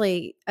it's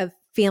usually a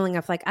feeling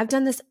of like, I've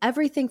done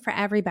everything for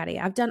everybody.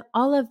 I've done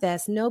all of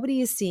this.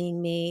 Nobody is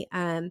seeing me.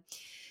 What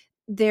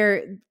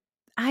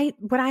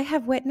I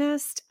have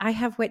witnessed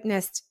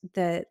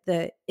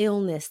the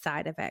illness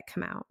side of it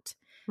come out.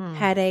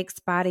 Headaches,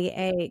 body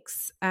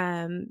aches,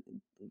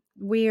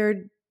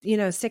 weird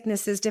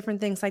sicknesses,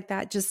 different things like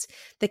that, just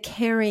the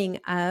caring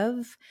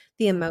of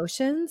the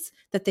emotions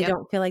that they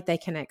don't feel like they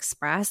can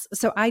express.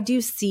 So I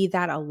do see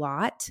that a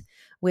lot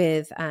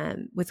with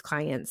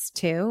clients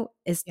too,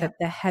 is that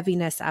the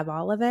heaviness of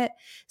all of it.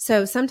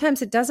 So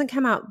sometimes it doesn't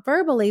come out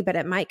verbally, but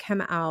it might come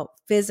out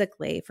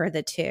physically for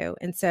the 2.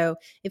 And so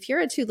if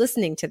you're a 2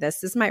 listening to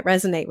this might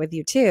resonate with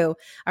you too,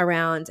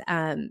 around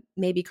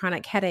maybe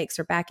chronic headaches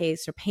or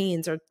backaches or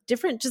pains or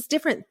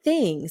different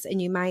things.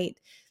 And you might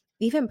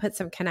even put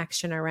some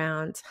connection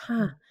around,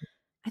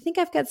 I think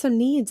I've got some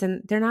needs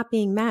and they're not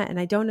being met,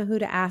 and I don't know who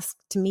to ask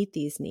to meet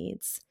these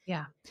needs.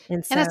 Yeah. And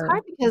it's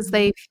hard because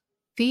they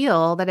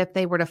feel that if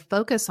they were to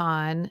focus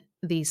on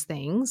these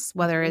things,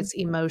 whether it's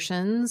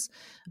emotions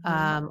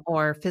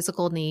or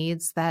physical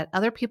needs, that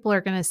other people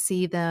are going to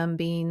see them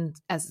being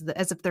as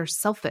if they're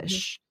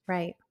selfish.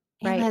 Right.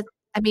 And that,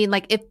 I mean,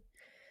 like if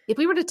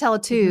we were to tell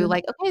a 2,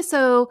 like, okay,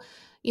 so,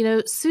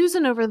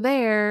 Susan over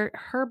there,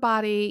 her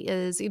body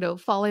is,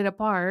 falling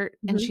apart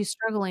and she's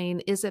struggling.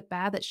 Is it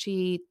bad that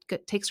she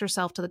takes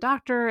herself to the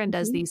doctor and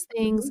does these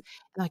things? And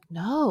like,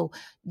 no,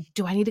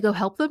 do I need to go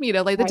help them?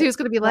 Like the 2 is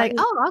going to be like,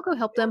 oh, I'll go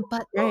help them.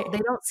 But they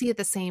don't see it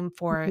the same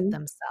for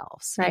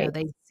themselves.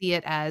 They see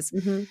it as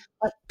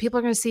people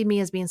are going to see me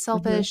as being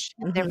selfish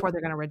and therefore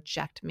they're going to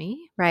reject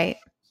me. Right.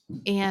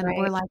 And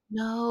we're like,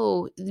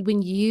 no,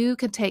 when you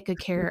can take good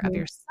care of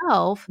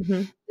yourself,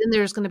 then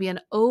there's going to be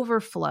an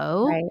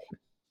overflow,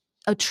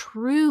 a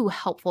true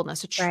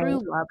helpfulness, a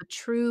true love, a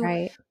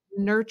true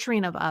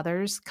nurturing of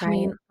others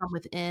coming from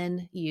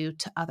within you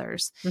to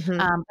others.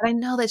 But I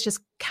know that's just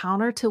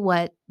counter to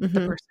what the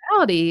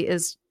personality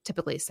is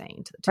typically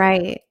saying to the 2.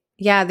 Right.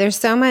 Yeah. There's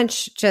so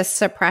much just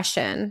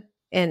suppression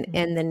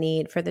in the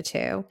need for the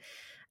 2.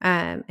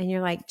 And you're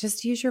like,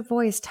 just use your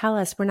voice. Tell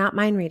us. We're not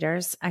mind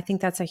readers. I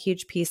think that's a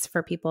huge piece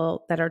for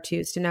people that are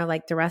 2s to know,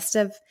 like the rest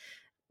of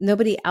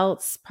nobody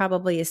else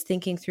probably is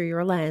thinking through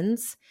your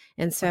lens.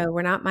 And so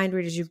we're not mind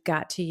readers. You've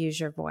got to use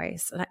your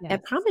voice. I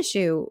promise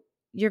you're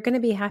going to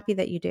be happy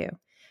that you do.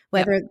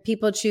 Whether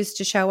people choose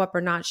to show up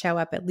or not show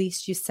up, at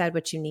least you said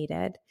what you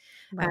needed.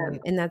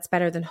 And that's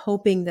better than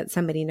hoping that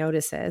somebody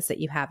notices that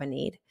you have a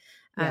need.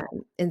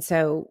 And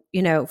so,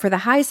 for the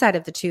high side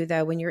of the 2,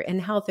 though, when you're in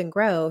health and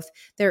growth,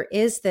 there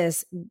is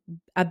this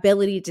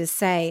ability to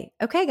say,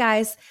 okay,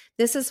 guys,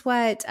 this is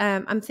what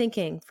I'm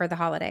thinking for the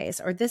holidays,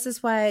 or this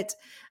is what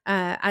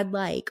I'd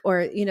like,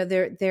 or,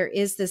 there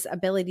is this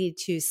ability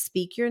to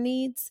speak your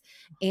needs,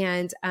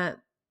 and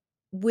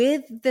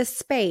with the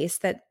space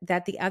that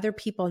the other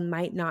people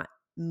might not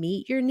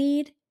meet your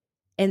need,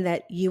 and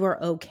that you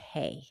are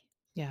okay.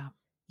 Yeah.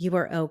 You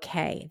are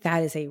okay.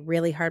 That is a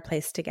really hard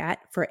place to get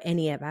for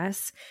any of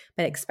us,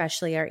 but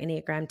especially our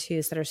Enneagram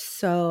 2s that are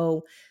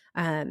so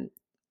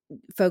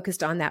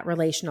focused on that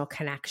relational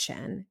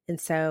connection.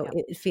 And so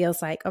it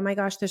feels like, oh my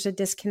gosh, there's a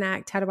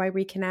disconnect. How do I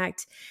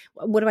reconnect?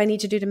 What do I need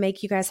to do to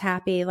make you guys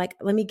happy? Like,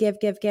 let me give.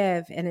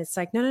 And it's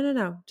like,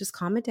 no. Just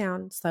calm it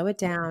down, slow it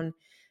down.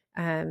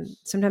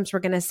 Sometimes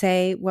we're going to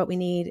say what we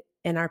need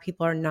and our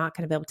people are not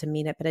going to be able to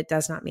meet it, but it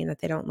does not mean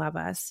that they don't love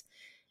us.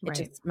 It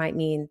just might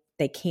mean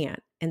they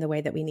can't in the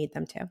way that we need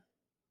them to.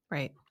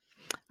 Right.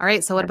 All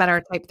right. So what about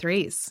our type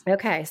 3s?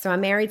 Okay. So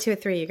I'm married to a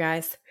 3, you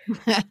guys.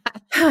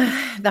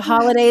 The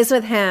holidays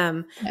with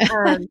him.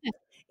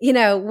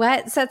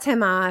 What sets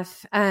him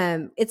off?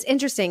 It's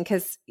interesting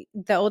because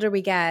the older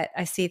we get,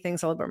 I see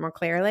things a little bit more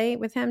clearly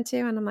with him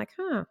too. And I'm like,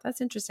 that's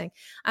interesting.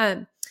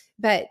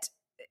 But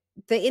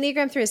the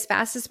Enneagram 3 is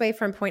fastest way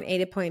from point A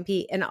to point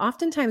B, and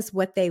oftentimes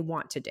what they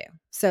want to do.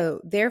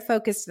 So they're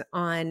focused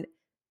on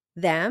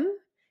them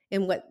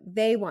and what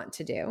they want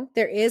to do.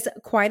 There is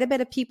quite a bit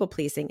of people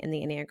pleasing in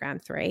the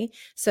Enneagram 3.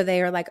 So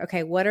they are like,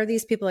 okay, what are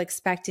these people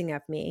expecting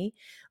of me?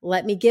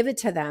 Let me give it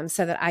to them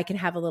so that I can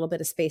have a little bit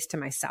of space to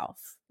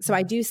myself. So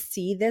I do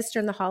see this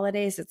during the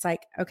holidays. It's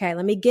like, okay,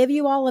 let me give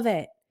you all of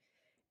it.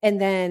 And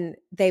then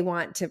they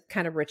want to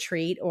kind of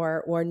retreat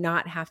or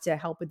not have to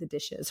help with the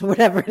dishes or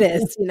whatever it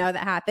is, that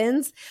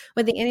happens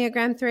with the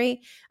Enneagram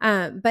 3.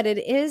 But it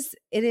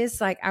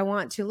is like, I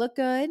want to look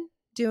good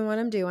doing what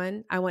I'm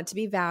doing. I want to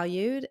be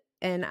valued.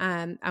 And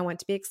I want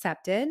to be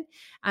accepted.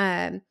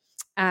 I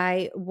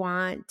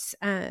want,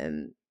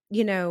 I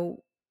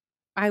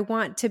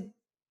want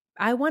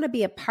to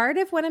be a part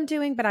of what I'm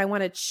doing, but I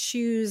want to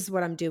choose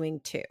what I'm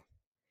doing too.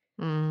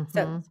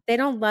 So they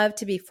don't love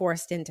to be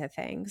forced into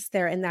things.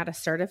 They're in that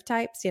assertive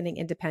type, standing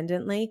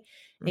independently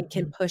and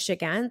can push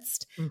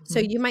against. So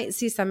you might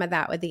see some of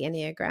that with the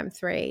Enneagram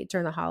 3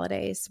 during the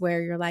holidays,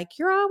 where you're like,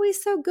 you're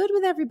always so good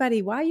with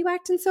everybody. Why are you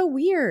acting so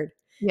weird?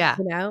 Yeah.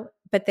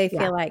 But they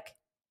feel like,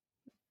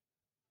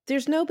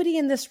 there's nobody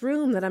in this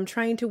room that I'm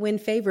trying to win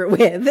favor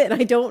with. And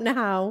I don't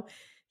know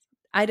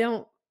I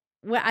don't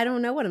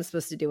know what I'm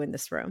supposed to do in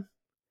this room.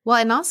 Well,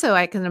 and also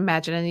I can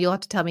imagine, and you'll have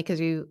to tell me because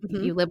you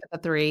live with the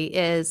 3,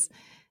 is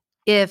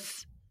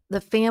if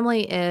the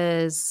family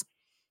is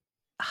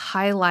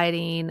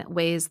highlighting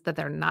ways that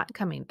they're not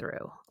coming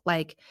through,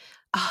 like,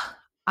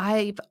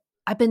 I've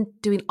been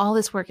doing all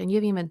this work and you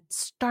haven't even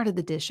started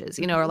the dishes,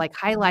 or like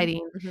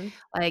highlighting,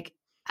 like,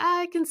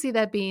 I can see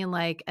that being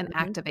like an Mhm.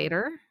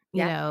 activator,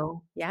 Yeah.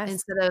 Yes.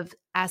 instead of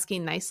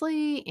asking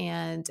nicely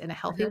and in a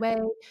healthy Uh-huh. way,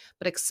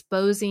 but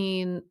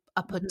exposing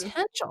a Mhm.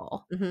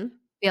 potential Mhm.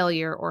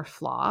 failure or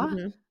flaw,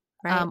 Mhm.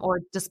 Right. or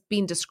just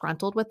being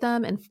disgruntled with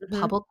them and Mhm.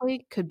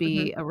 publicly could Mhm.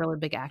 be a really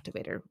big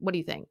activator. What do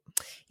you think?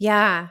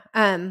 Yeah.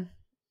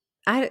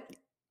 I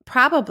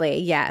probably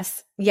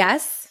yes.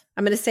 Yes.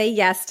 I'm going to say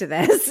yes to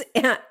this.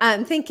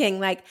 I'm thinking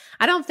like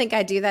I don't think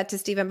I do that to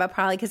Stephen, but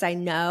probably because I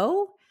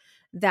know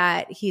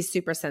that he's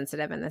super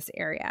sensitive in this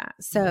area.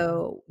 Mhm.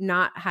 So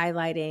not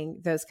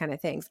highlighting those kind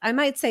of things. I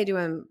might say to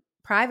him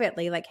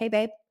privately, like, "Hey,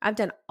 babe, I've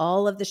done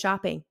all of the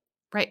shopping."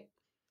 Right.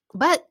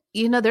 But,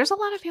 there's a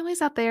lot of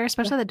families out there, Yeah.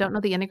 especially that don't know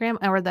the Enneagram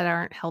or that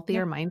aren't healthy Yeah.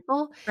 or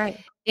mindful. Right.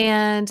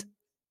 And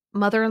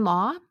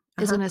mother-in-law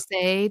is Uh-huh. going to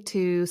say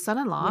to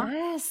son-in-law,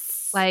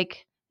 Yes.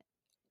 like,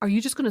 "Are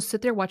you just gonna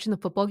sit there watching the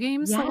football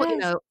games?" So,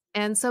 Yes.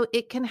 and so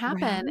it can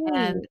happen,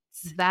 and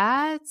Right.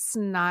 that's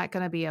not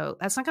gonna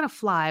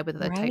fly with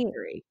a type Right.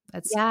 3.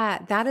 That's Yeah,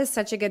 that is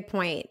such a good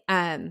point.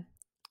 I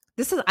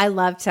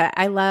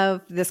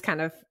love this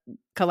kind of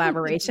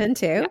collaboration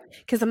Yeah. too,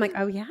 because I'm like,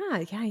 "Oh,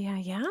 yeah, yeah, yeah,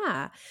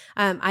 yeah."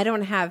 I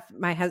don't have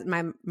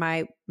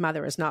my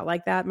mother is not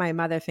like that. My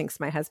mother thinks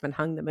my husband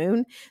hung the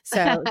moon.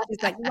 So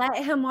she's like,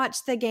 "Let him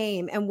watch the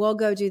game and we'll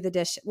go do the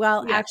dish."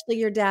 Well, Yeah. actually,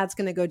 your dad's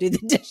gonna go do the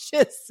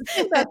dishes.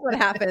 That's what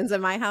happens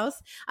in my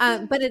house.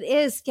 But it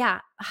is,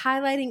 yeah,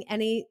 highlighting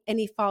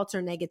any faults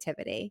or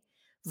negativity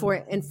for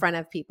in Mhm. front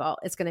of people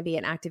is gonna be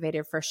an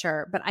activator for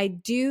sure. But I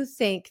do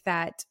think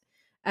that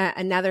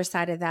another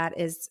side of that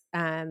is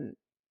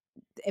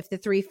if the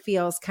 3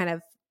 feels kind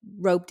of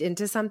roped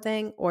into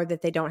something or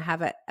that they don't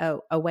have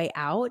a way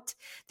out,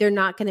 they're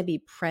not going to be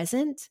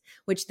present,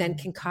 which then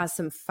can Mhm. cause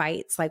some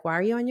fights like, why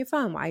are you on your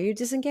phone? Why are you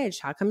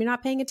disengaged? How come you're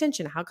not paying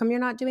attention? How come you're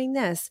not doing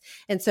this?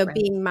 And so Right.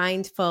 being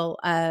mindful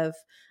of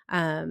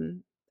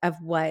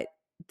what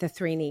the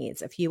 3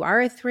 needs. If you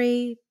are a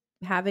 3,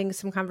 having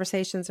some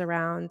conversations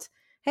around,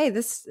 hey,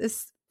 this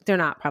is, they're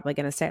not probably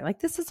going to say it like,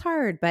 this is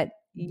hard, but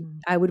Mhm.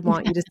 I would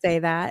want you to say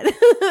that.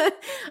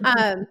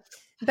 um,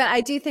 but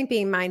I do think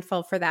being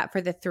mindful for that for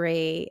the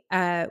 3,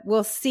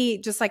 we'll see,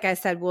 just like I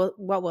said, what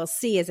we'll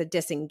see is a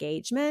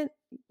disengagement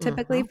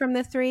typically Mhm. from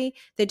the 3.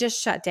 They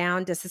just shut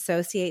down,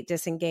 disassociate,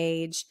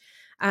 disengage.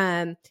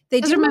 They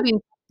 'Cause do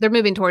like, they're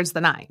moving towards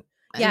the 9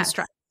 and yes,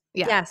 stress.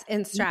 Yeah. yes,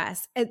 and Mhm.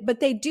 stress, but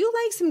they do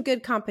like some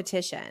good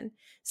competition.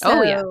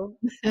 Oh, yeah.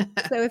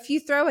 So if you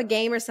throw a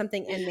game or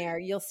something in there,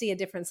 you'll see a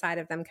different side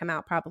of them come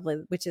out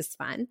probably, which is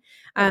fun.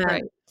 That's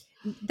right.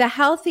 The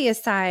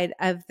healthiest side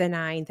of the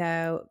 9,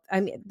 though,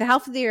 I mean, the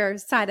healthier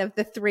side of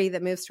the 3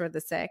 that moves toward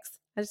the 6.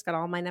 I just got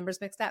all my numbers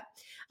mixed up.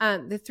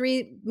 The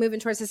 3 moving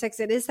towards the 6,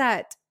 it is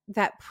that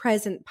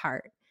present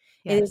part.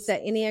 It is Yes.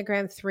 the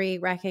Enneagram 3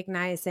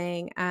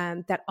 recognizing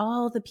that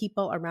all the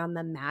people around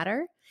them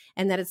matter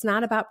and that it's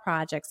not about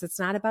projects. It's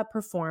not about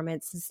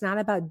performance. It's not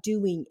about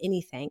doing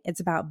anything. It's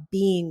about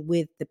being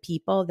with the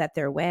people that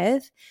they're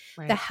with.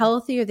 The Right.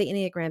 healthier the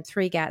Enneagram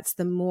 3 gets,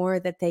 the more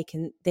that they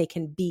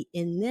can be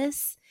in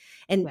this.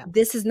 And Yeah.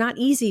 this is not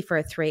easy for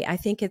a 3. I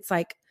think it's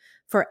like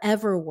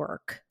forever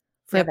work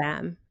for Yep.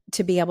 them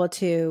to be able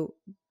to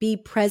be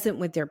present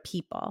with their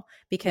people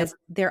because Yep.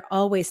 they're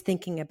always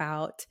thinking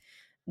about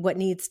what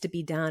needs to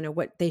be done or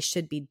what they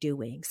should be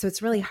doing. So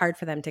it's really hard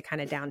for them to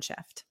kind of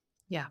downshift.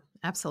 Yeah,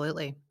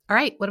 absolutely. All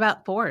right, what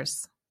about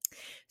 4s?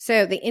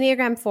 So the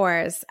Enneagram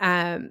 4s,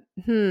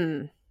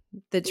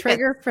 the You got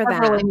trigger for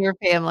several them. in your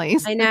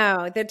families. I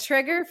know the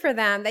trigger for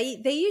them. They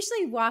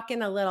usually walk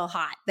in a little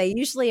hot. They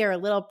usually are a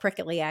little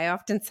prickly. I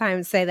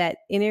oftentimes say that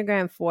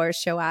Enneagram 4s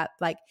show up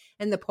like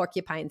in the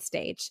porcupine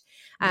stage.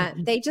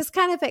 They just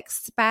kind of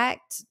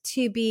expect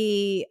to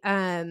be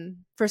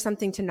for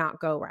something to not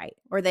go right,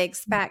 or they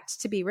expect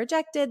to be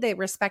rejected. They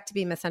expect to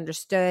be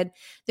misunderstood.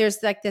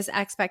 There's like this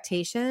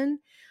expectation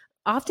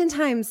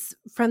oftentimes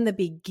from the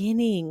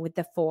beginning with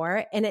the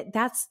 4, and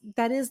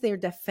that is their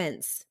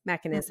defense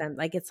mechanism.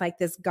 Like it's like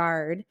this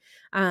guard,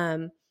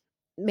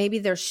 maybe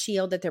their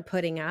shield that they're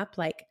putting up,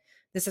 like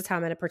this is how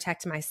I'm going to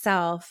protect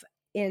myself.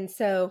 And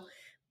so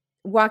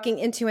walking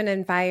into an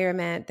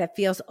environment that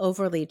feels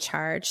overly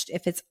charged,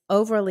 if it's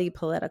overly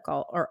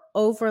political or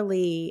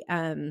overly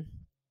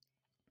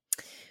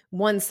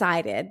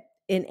one-sided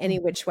in any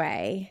Mhm. which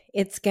way,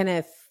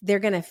 they're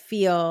gonna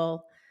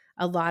feel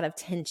a lot of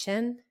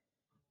tension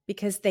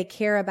because they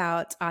care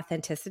about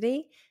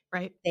authenticity.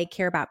 Right. They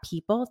care about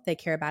people. They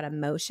care about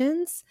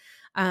emotions.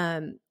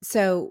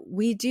 So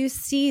we do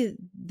see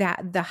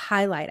that the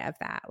highlight of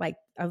that, like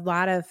a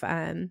lot of,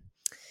 I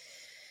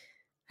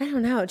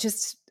don't know,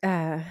 just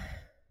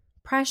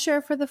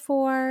pressure for the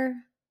 4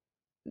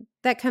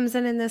 that comes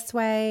in this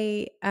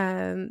way.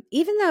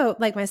 Even though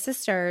like my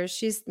sister,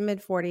 she's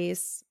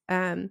mid-40s,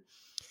 and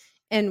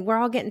we're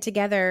all getting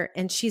together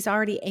and she's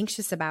already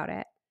anxious about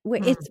it.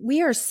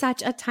 We are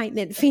such a tight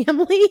knit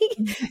family,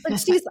 but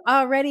she's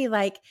already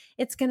like,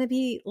 it's going to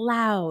be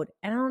loud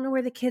and I don't know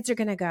where the kids are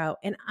going to go.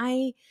 And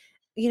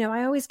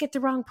I always get the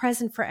wrong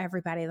present for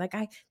everybody. Like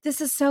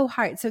this is so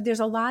hard. So there's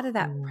a lot of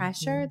that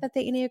pressure that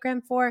the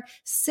Enneagram 4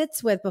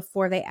 sits with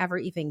before they ever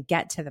even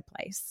get to the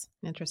place.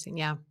 Interesting.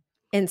 Yeah.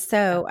 And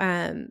so,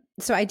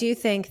 so I do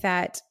think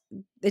that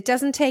it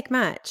doesn't take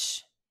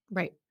much.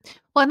 Right.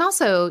 Well, and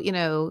also,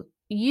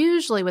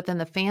 usually within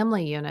the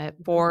family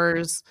unit,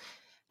 4s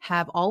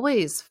have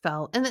always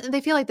felt, and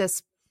they feel like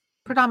this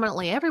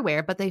predominantly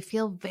everywhere, but they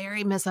feel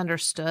very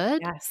misunderstood.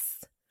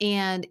 Yes.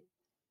 And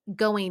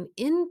going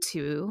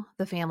into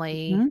the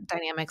family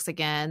dynamics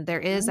again, there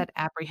is that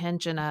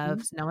apprehension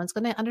of no one's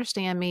going to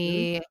understand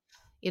me,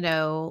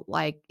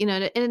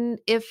 and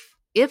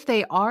if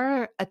they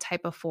are a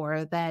type of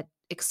 4 that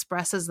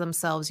expresses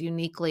themselves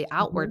uniquely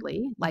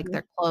outwardly, like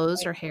their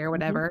clothes or hair,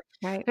 whatever,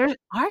 Right. there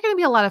are going to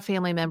be a lot of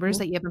family members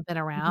that you haven't been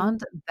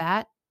around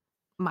that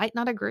might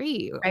not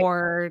agree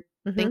or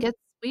think it's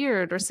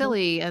weird or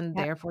silly, and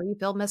therefore you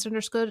feel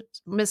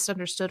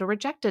misunderstood or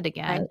rejected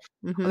again,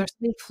 or there's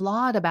something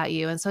flawed about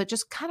you. And so it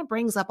just kind of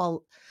brings up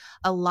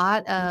a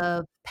lot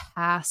of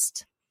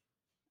past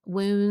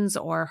wounds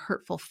or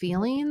hurtful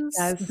feelings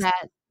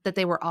that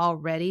they were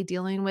already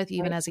dealing with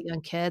even as a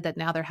young kid that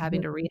now they're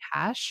having to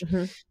rehash.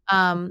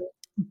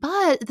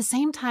 But at the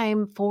same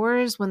time,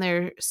 4s, when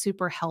they're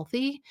super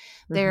healthy,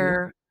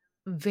 they're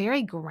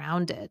very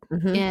grounded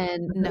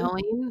in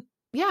knowing,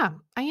 yeah,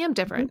 I am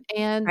different.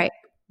 And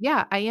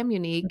yeah, I am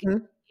unique.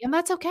 And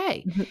that's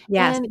okay.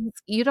 Yes. And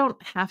you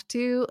don't have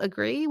to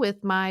agree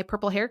with my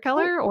purple hair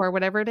color or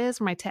whatever it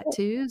is, or my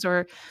tattoos,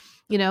 or,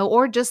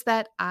 or just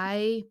that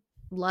I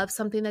love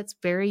something that's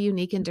very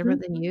unique and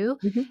different than you.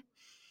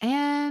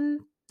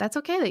 And that's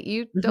okay that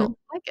you don't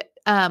like it.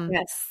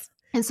 Yes.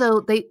 And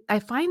so I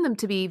find them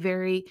to be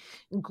very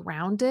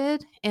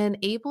grounded and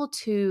able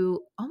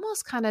to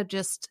almost kind of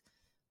just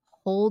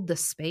hold the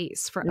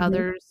space for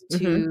others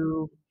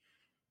to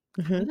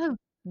kind of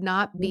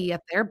not be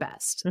at their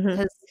best,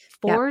 because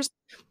 4s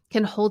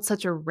can hold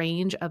such a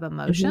range of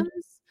emotions.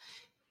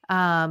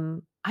 I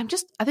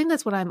think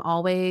that's what I'm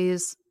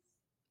always,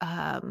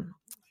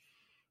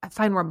 I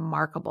find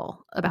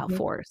remarkable about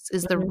 4s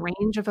is the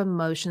range of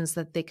emotions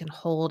that they can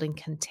hold and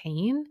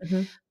contain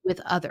with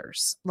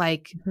others.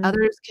 Like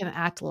others can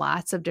act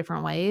lots of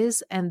different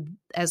ways. And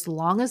as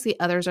long as the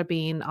others are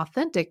being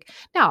authentic,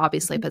 now,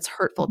 obviously, if it's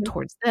hurtful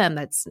towards them,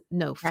 that's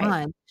no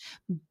fun,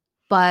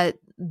 but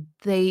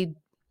they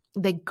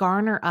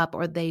garner up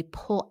or they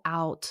pull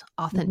out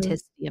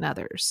authenticity in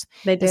others.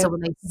 They do. And so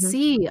when they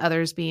see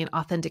others being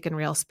authentic and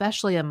real,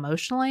 especially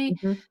emotionally,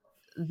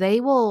 they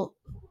will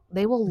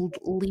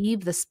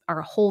leave this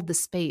or hold the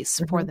space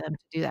for them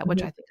to do that,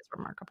 which I think is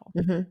remarkable.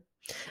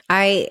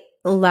 I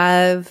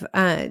love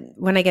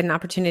when I get an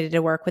opportunity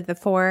to work with the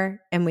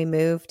 4 and we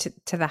move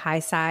to the high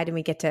side and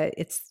we get to,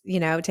 it's,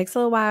 it takes a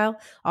little while.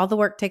 All the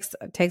work takes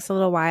a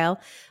little while.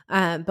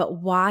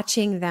 But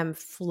watching them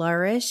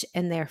flourish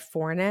in their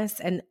 4ness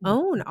and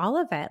own all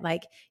of it.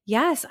 Like,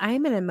 yes,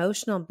 I'm an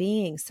emotional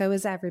being. So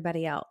is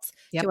everybody else.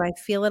 Yep. Do I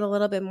feel it a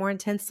little bit more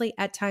intensely?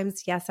 At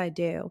times, yes, I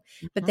do.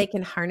 But they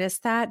can harness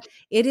that.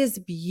 It is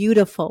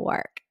beautiful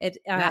work.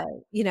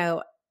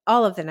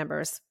 All of the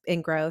numbers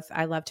in growth,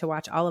 I love to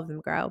watch all of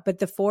them grow. But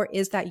the 4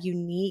 is that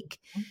unique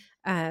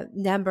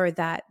number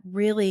that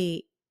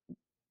really,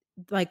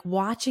 like,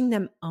 watching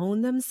them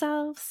own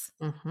themselves,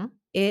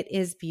 it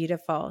is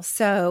beautiful.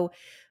 So,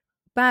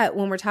 but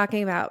when we're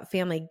talking about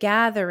family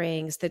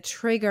gatherings, the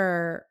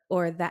trigger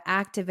or the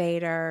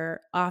activator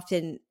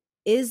often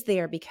is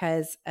there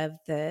because of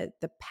the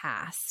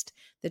past,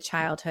 the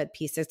childhood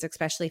pieces,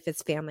 especially if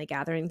it's family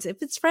gatherings.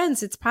 If it's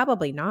friends, it's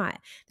probably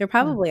not. They're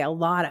probably a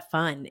lot of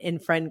fun in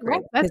friend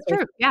groups. That's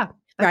true. Yeah.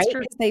 That's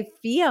true. They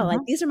feel like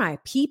these are my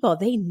people.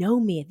 They know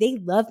me. They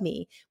love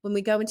me. When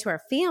we go into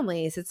our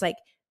families, it's like,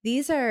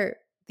 these are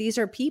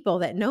people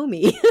that know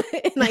me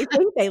and I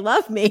think they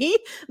love me,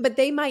 but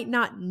they might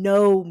not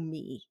know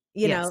me,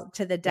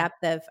 to the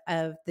depth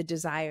of the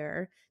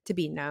desire to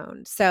be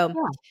known. So,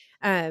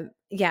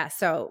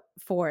 so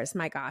 4s,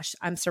 my gosh,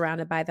 I'm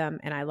surrounded by them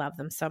and I love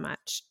them so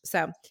much.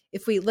 So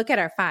if we look at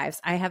our 5s,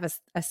 I have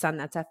a son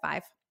that's a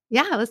 5.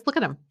 Yeah, let's look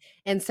at him.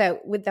 And so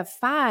with the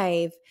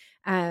 5,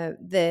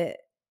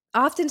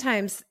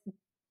 oftentimes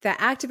the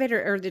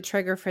activator or the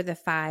trigger for the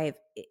 5,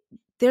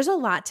 there's a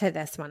lot to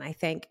this one, I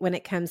think, when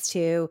it comes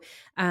to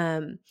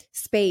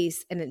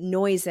space and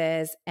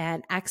noises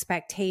and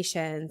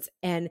expectations.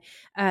 And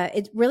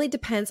it really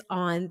depends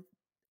on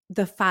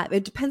the 5.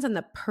 It depends on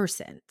the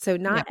person. So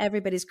not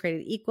everybody's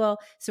created equal.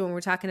 So when we're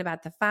talking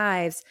about the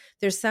 5s,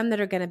 there's some that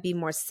are going to be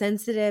more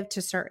sensitive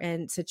to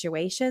certain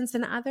situations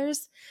than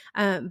others.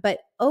 But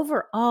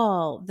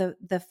overall,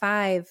 the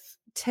 5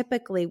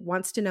 typically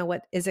wants to know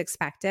what is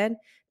expected.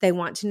 They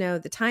want to know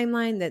the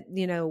timeline that,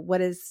 what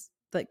is,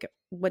 like,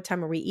 what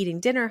time are we eating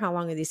dinner? How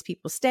long are these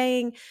people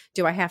staying?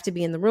 Do I have to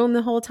be in the room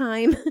the whole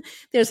time?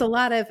 There's a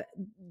lot of,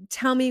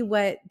 tell me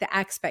what the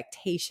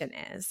expectation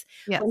is.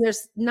 Yes. When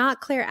there's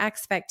not clear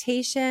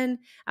expectation,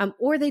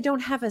 or they don't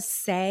have a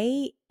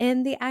say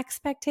in the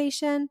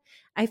expectation,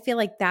 I feel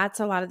like that's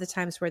a lot of the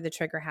times where the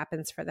trigger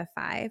happens for the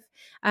 5.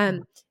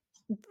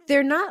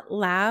 they're not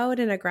loud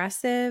and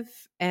aggressive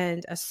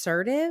and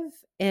assertive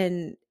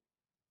in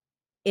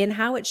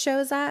how it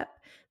shows up.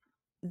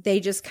 They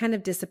just kind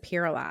of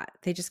disappear a lot.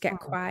 They just get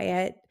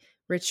quiet,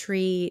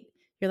 retreat.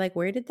 You're like,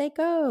 where did they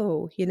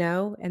go?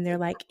 And they're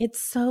like,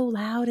 it's so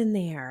loud in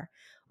there.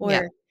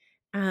 Yeah.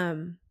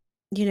 Or,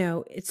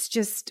 it's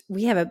just,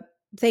 we have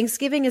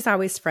Thanksgiving is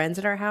always friends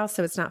at our house.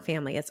 So it's not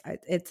family.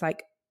 It's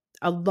like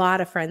a lot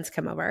of friends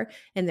come over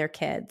and their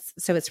kids.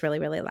 So it's really,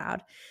 really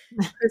loud.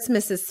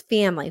 Christmas is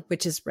family,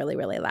 which is really,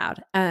 really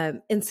loud.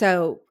 And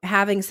so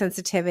having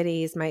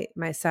sensitivities,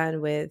 my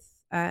son with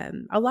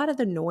a lot of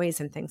the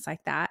noise and things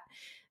like that,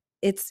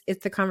 it's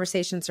the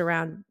conversations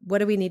around what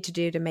do we need to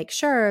do to make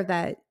sure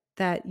that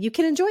you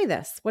can enjoy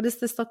this? What does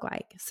this look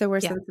like? So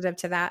we're sensitive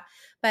to that.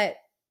 But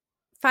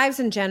 5s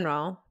in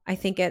general, I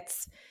think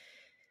it's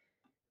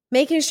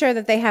making sure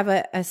that they have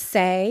a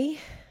say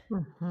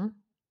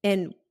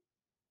in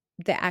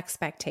the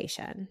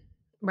expectation.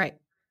 Right.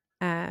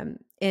 And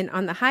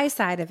on the high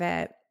side of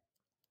it,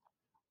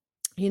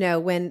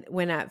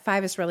 when a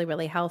 5 is really,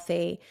 really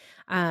healthy,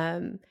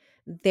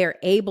 they're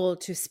able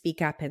to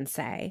speak up and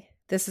say,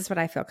 this is what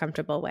I feel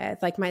comfortable with.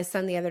 Like my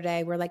son the other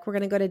day, we're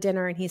going to go to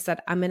dinner. And he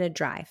said, I'm going to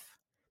drive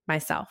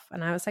myself.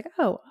 And I was like,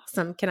 oh,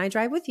 awesome. Can I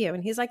drive with you?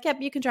 And he's like, yep,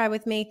 you can drive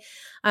with me.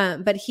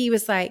 But he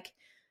was like,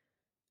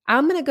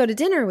 I'm going to go to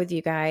dinner with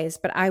you guys,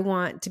 but I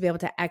want to be able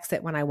to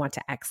exit when I want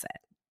to exit.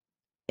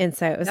 And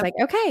so it was like,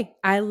 okay,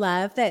 I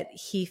love that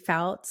he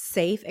felt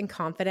safe and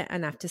confident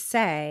enough to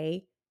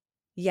say,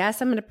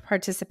 yes, I'm going to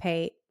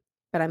participate,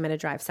 but I'm going to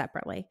drive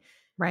separately.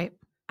 Right.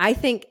 I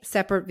think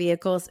separate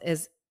vehicles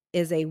is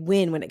a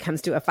win when it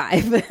comes to a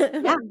 5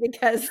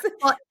 because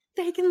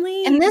they can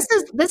leave. And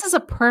this is a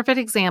perfect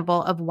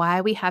example of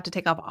why we have to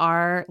take off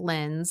our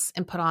lens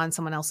and put on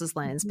someone else's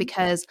lens,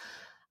 because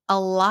a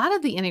lot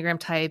of the Enneagram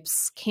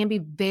types can be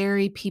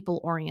very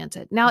people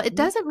oriented. Now, it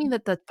doesn't mean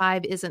that the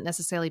 5 isn't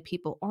necessarily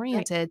people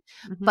oriented,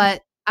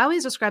 but I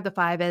always describe the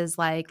 5 as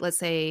like, let's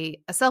say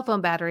a cell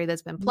phone battery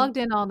that's been plugged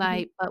in all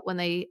night, but when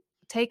they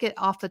take it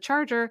off the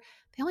charger,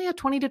 they only have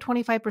 20 to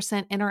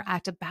 25%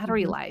 interactive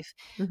battery life.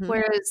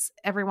 Whereas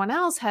everyone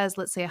else has,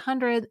 let's say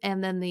 100,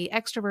 and then the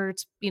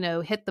extroverts,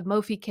 hit the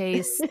Mophie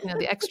case,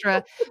 the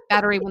extra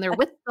battery when they're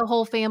with the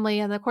whole family.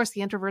 And of course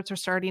the introverts are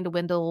starting to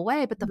dwindle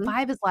away, but the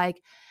 5 is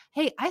like,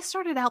 hey, I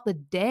started out the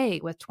day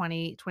with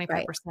 20,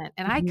 25%,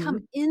 and I come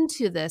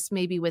into this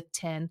maybe with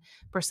 10%.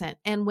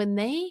 And when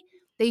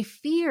they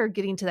fear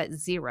getting to that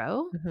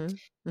 0,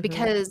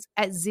 because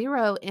at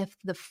 0, if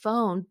the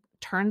phone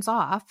turns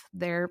off,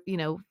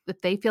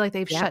 if they feel like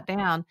they've shut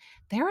down,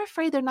 they're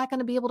afraid they're not going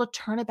to be able to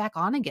turn it back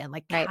on again,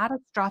 like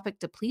catastrophic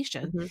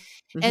depletion.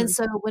 And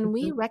so when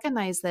we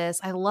recognize this,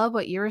 I love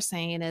what you're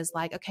saying is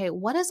like, okay,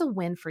 what is a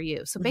win for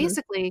you? So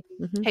basically,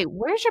 hey,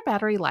 where's your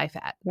battery life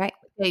at? Right.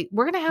 Okay,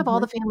 we're going to have all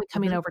the family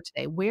coming over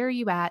today. Where are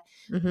you at?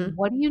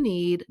 What do you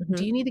need?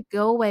 Do you need to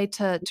go away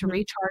to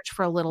recharge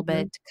for a little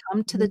bit, to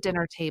come to the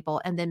dinner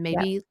table, and then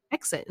maybe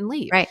exit and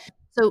leave? Right.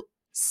 So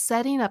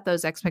setting up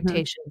those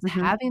expectations,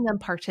 having them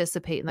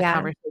participate in the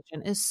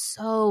conversation is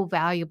so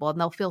valuable, and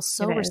they'll feel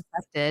so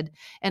respected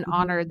and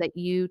honored that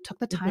you took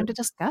the time to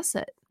discuss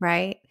it.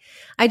 Right.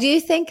 I do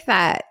think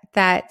that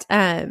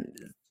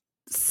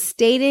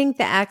stating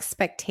the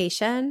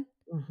expectation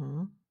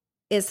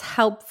is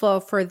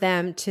helpful for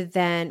them to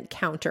then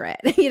counter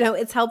it.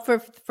 It's helpful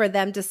for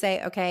them to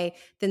say, okay,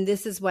 then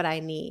this is what I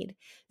need.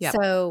 Yep.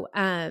 So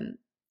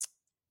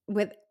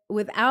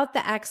without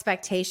the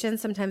expectation,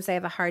 sometimes they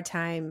have a hard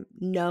time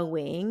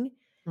knowing,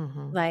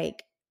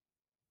 like,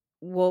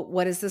 well,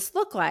 what does this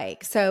look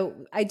like?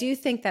 So I do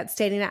think that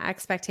stating that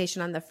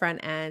expectation on the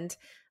front end,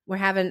 we're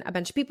having a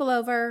bunch of people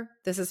over.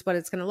 This is what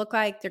it's going to look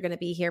like. They're going to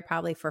be here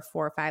probably for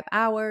 4 or 5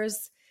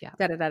 hours.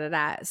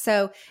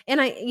 So,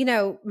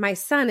 and my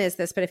son is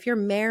this, but if you're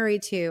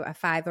married to a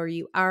 5 or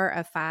you are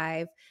a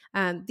 5,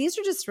 these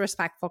are just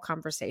respectful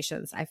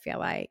conversations. I feel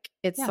like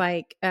it's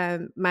like,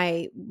 one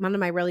of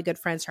my really good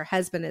friends, her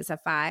husband is a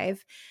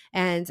 5,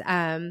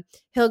 and,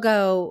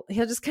 he'll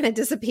just kind of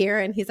disappear,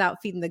 and he's out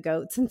feeding the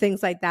goats and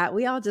things like that.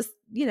 We all just,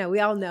 we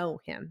all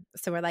know him.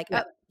 So we're like,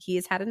 oh,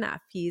 he's had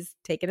enough. He's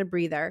taken a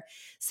breather.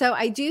 So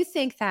I do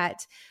think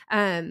that,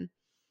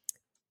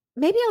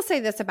 maybe I'll say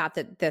this about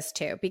this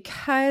too,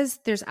 because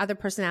there's other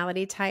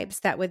personality types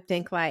that would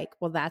think like,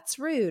 well, that's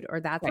rude, or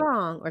that's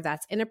wrong, or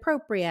that's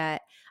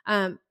inappropriate.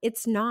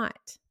 It's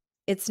not.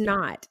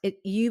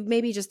 You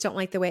maybe just don't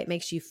like the way it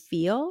makes you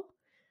feel.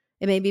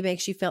 It maybe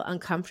makes you feel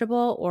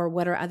uncomfortable, or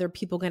what are other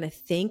people going to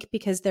think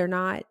because they're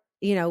not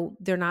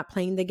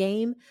playing the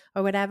game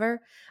or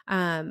whatever.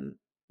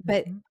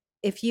 But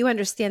if you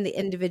understand the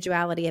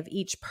individuality of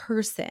each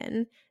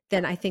person,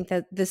 then I think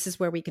that this is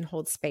where we can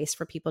hold space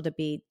for people to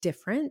be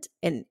different,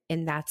 and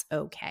that's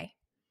okay.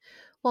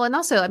 Well, and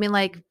also, I mean,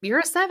 like, you're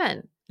a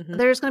 7.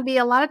 There's going to be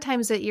a lot of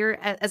times that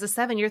as a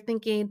 7, you're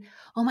thinking,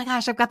 oh my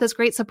gosh, I've got this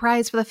great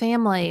surprise for the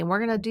family, and we're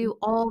going to do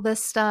all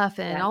this stuff,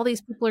 and all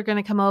these people are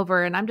going to come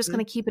over, and I'm just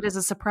going to keep it as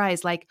a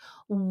surprise. Like,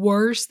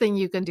 worst thing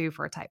you can do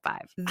for a type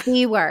 5.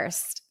 The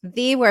worst,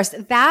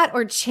 that,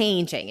 or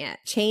changing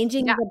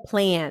the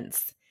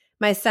plans.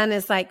 My son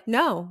is like,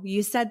 no,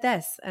 you said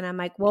this. And I'm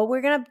like, well,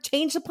 we're going to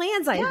change the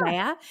plans,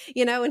 Isaiah,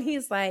 and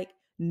he's like,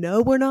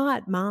 no, we're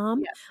not,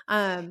 Mom.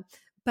 Yeah.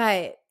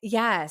 But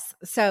yes.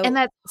 So, And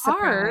that's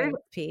hard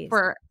surprise piece.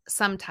 for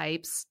some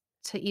types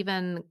to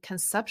even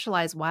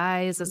conceptualize,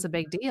 why is this a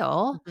big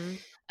deal?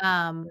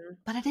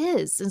 But it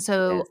is. And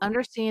so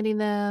understanding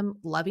them,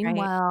 loving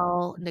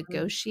well,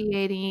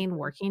 negotiating,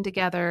 working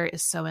together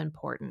is so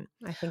important.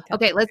 I think that's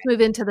okay, let's move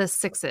into the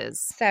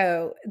sixes.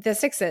 So the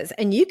sixes,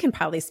 and you can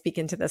probably speak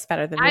into this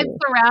better than me. I'm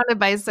surrounded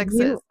by sixes.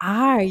 You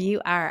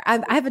are.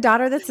 I have a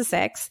daughter that's a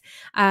 6.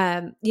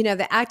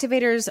 The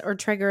activators or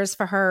triggers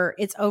for her,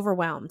 it's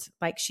overwhelmed.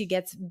 Like she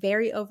gets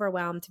very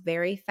overwhelmed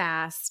very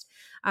fast.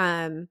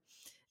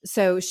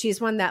 So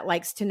she's one that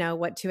likes to know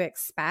what to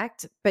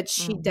expect, but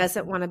she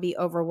doesn't want to be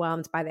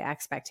overwhelmed by the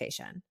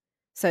expectation.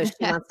 So she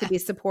wants to be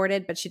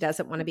supported, but she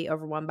doesn't want to be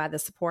overwhelmed by the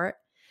support.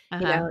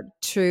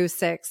 True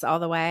 6 all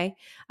the way.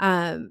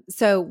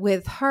 So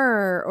with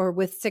her, or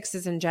with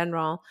 6s in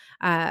general,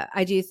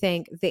 I do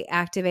think the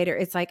activator,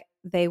 it's like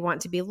they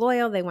want to be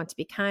loyal, they want to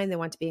be kind, they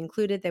want to be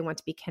included, they want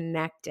to be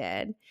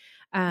connected.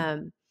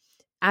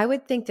 I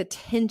would think the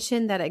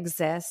tension that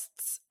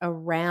exists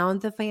around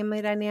the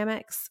family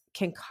dynamics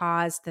can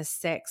cause the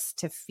 6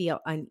 to feel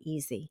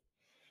uneasy,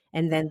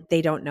 and then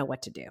they don't know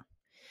what to do.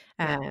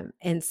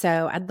 And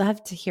so I'd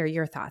love to hear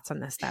your thoughts on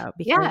this, though.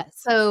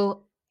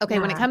 So,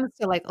 when it comes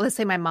to, like, let's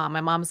say my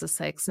mom's a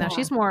 6. Now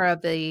she's more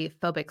of the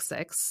phobic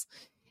 6.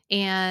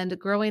 And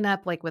growing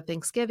up, like with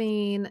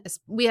Thanksgiving,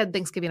 we had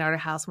Thanksgiving at our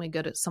house and we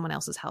go to someone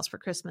else's house for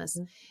Christmas.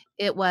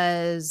 It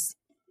was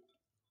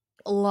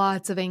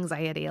lots of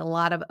anxiety, a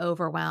lot of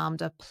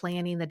overwhelmed of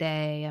planning the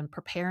day and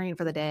preparing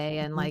for the day.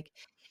 And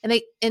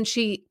and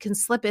she can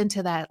slip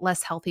into that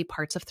less healthy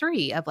parts of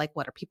 3 of like,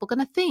 what are people going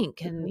to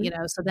think? And,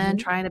 so then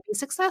trying to be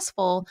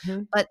successful,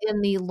 but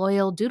in the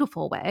loyal,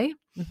 dutiful way.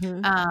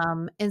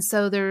 And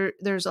so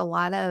there's a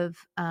lot of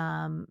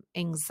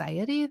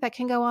anxiety that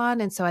can go on.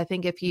 And so I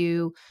think if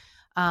you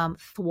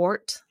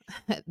thwart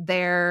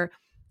their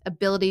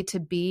ability to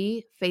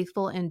be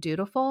faithful and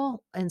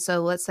dutiful. And so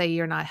let's say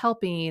you're not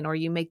helping, or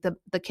you make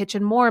the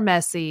kitchen more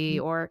messy,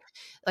 or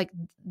like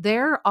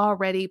they're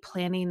already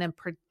planning and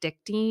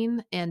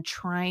predicting and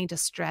trying to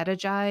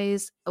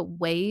strategize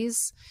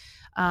ways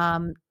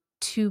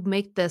to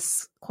make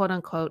this quote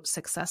unquote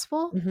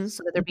successful,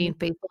 so that they're being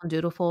faithful and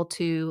dutiful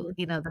to,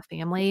 the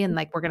family. And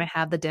like, we're going to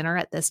have the dinner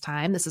at this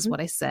time. This is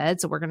what I said.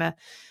 So we're going to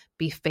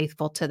be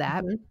faithful to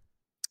that.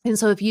 And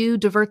so if you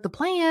divert the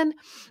plan,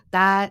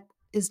 that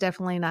is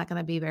definitely not going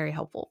to be very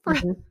helpful for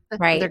them.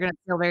 They're going to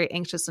feel very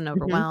anxious and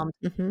overwhelmed.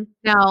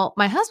 Now,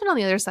 my husband on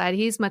the other side,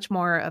 he's much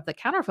more of the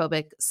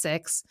counterphobic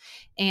 6.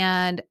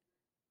 And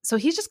so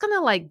he's just going to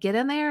like get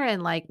in there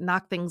and like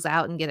knock things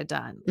out and get it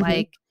done.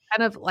 Like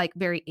kind of like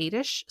very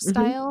 8-ish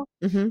style.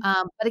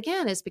 But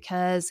again, it's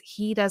because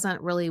he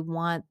doesn't really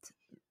want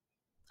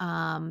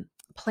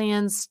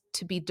plans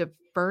to be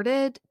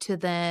diverted to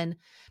then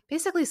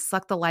basically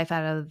suck the life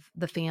out of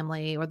the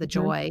family or the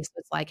joy. So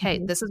it's like, hey,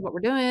 this is what we're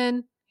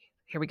doing.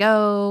 Here we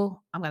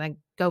go. I'm going to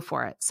go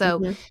for it. So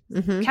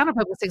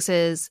counterphobic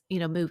 6s,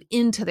 move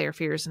into their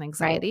fears and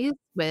anxieties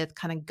with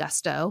kind of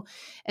gusto.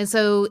 And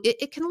so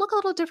it can look a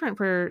little different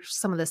for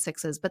some of the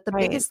 6s, but the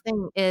biggest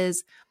thing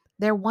is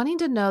they're wanting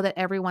to know that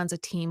everyone's a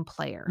team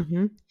player.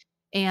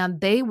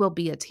 And they will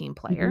be a team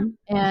player.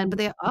 But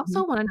they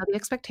also want to know the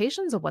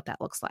expectations of what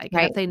that looks like.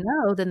 And if they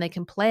know, then they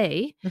can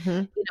play,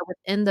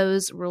 within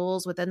those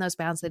rules, within those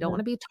bounds. They don't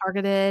want to be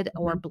targeted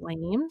or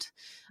blamed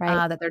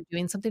that they're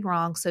doing something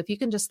wrong. So if you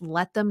can just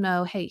let them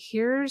know, hey,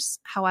 here's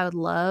how I would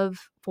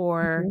love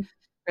for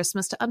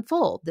Christmas to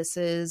unfold. This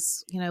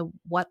is,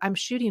 what I'm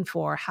shooting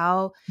for.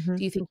 How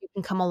do you think you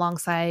can come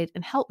alongside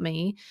and help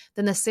me?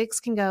 Then the 6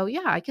 can go,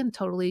 yeah, I can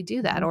totally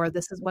do that. Or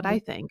this is what I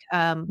think.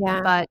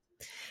 But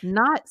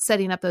not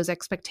setting up those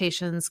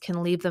expectations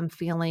can leave them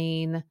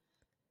feeling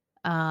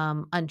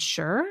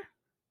unsure,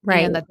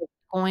 and that they're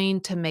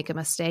going to make a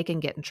mistake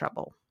and get in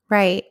trouble.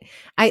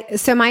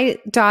 So my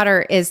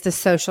daughter is the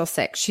social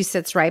 6. She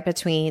sits right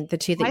between the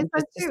 2 that you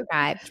just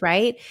described,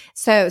 right?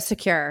 So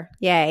secure.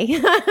 Yay.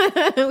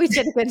 We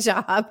did a good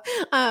job.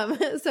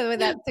 So with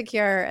that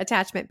secure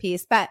attachment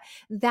piece, but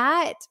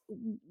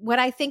what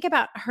I think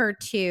about her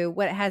too,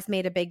 what has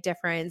made a big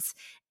difference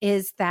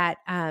is that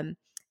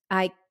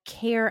I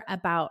care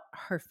about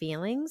her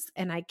feelings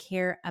and I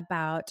care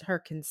about her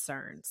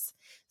concerns.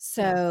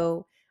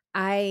 So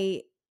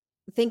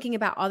thinking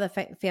about all the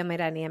family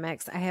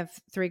dynamics, I have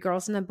 3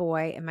 girls and a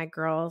boy, and my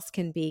girls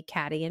can be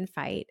catty and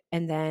fight.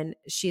 And then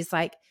she's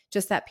like,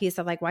 just that piece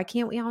of like, why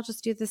can't we all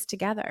just do this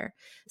together?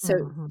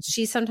 So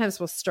she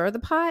sometimes will stir the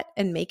pot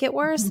and make it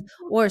worse.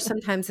 Or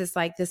sometimes it's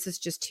like, this is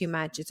just too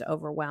much. It's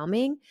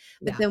overwhelming.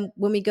 But then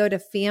when we go to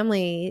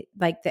family,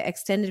 like the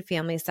extended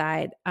family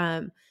side,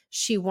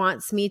 she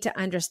wants me to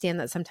understand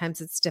that sometimes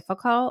it's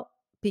difficult,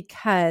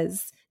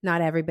 because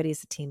not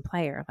everybody's a team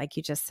player, like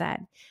you just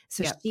said.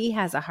 So Yep. she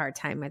has a hard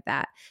time with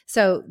that.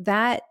 So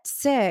that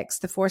 6,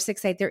 the 4,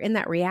 6, 8, they're in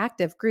that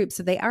reactive group.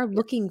 So they are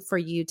looking for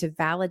you to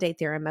validate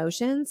their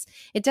emotions.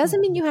 It doesn't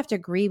mean you have to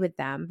agree with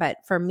them. But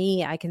for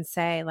me, I can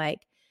say like,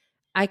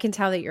 I can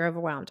tell that you're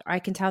overwhelmed, or I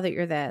can tell that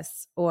you're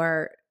this,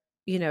 or,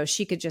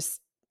 she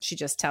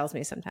just tells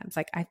me sometimes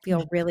like, I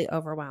feel really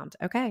overwhelmed.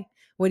 Okay.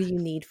 What do you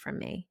need from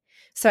me?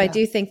 So I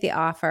do think the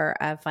offer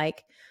of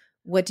like,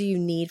 what do you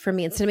need from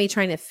me, instead of me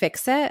trying to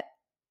fix it?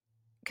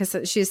 Because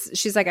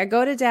she's like, I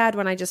go to dad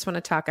when I just want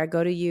to talk. I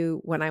go to you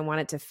when I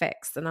want it to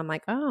fix. And I'm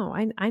like, oh,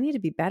 I need to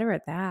be better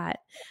at that.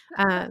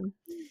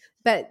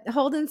 But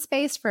holding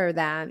space for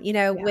them,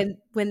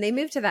 when they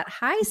move to that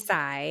high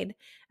side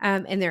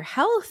and they're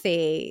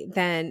healthy,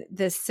 then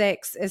the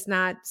 6 is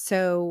not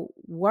so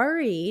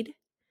worried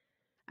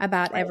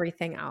about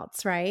everything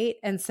else. Right.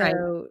 And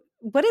so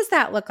what does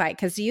that look like?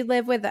 Because you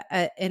live with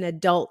an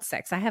adult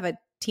 6. I have a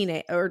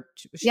teenage, or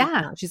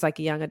she's like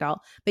a young adult,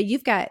 but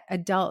you've got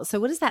adult. So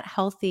what does that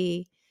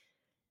healthy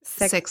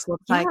 6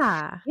 look like?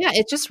 Yeah.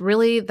 It's just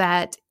really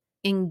that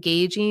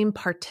engaging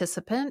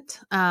participant,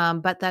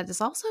 but that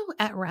is also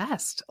at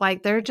rest.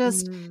 Like they're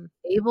just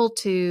able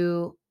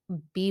to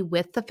be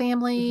with the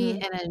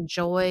family and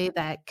enjoy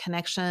that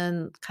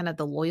connection, kind of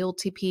the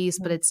loyalty piece,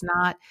 but it's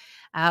not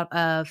out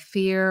of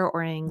fear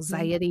or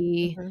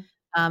anxiety.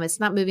 It's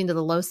not moving to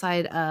the low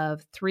side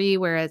of 3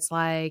 where it's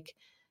like,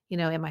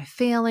 am I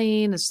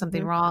failing? Is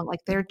something wrong? Like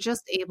they're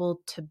just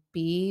able to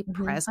be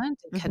present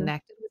and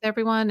connected with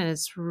everyone. And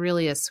it's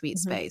really a sweet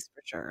space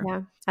for sure.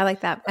 Yeah. I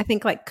like that. I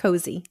think like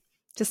cozy.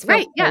 Just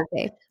feels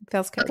cozy.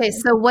 Feels cozy. Okay.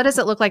 So what does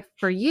it look like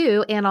for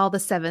you and all the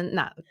 7?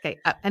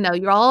 I know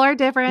you all are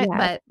different,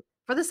 but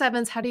for the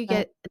 7s, how do you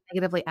get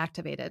negatively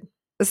activated?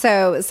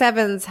 So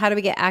 7s, how do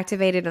we get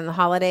activated in the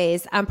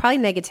holidays? Probably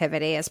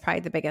negativity is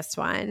probably the biggest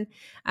one.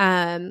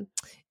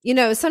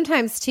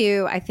 Sometimes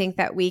too, I think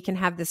that we can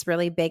have this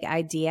really big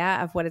idea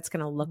of what it's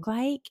going to look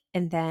like,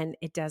 and then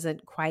it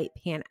doesn't quite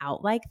pan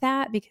out like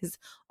that because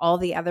all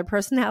the other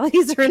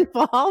personalities are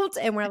involved,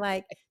 and we're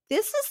like,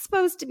 this is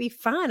supposed to be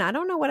fun. I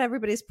don't know what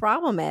everybody's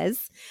problem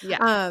is.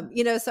 Yeah.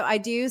 So I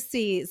do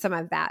see some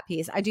of that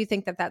piece. I do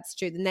think that that's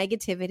true. The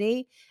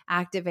negativity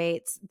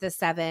activates the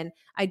 7.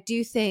 I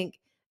do think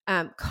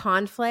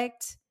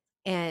conflict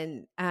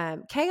and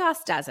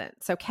chaos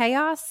doesn't. So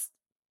chaos,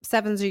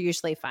 7s are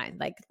usually fine.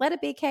 Like, let it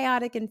be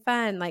chaotic and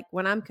fun. Like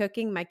when I'm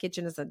cooking, my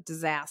kitchen is a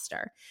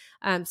disaster.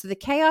 So the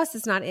chaos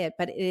is not it,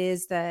 but it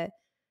is the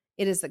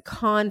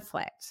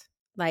conflict.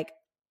 Like,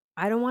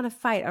 I don't want to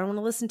fight. I don't want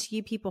to listen to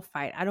you people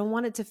fight. I don't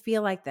want it to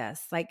feel like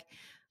this. Like,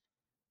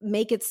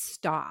 make it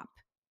stop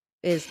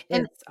is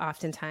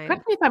oftentimes.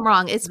 Correct me if I'm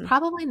wrong. It's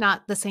probably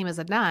not the same as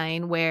a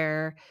 9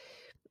 where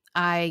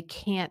I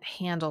can't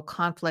handle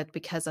conflict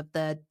because of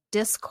the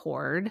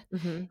discord.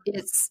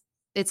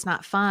 It's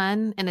not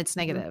fun and it's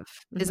negative.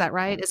 Is that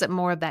right? Is it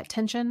more of that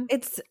tension?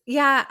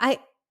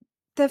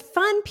 The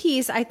fun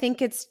piece, I think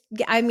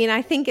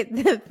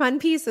the fun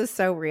piece is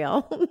so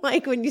real.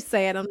 Like when you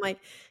say it, I'm like,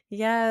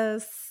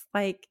 yes,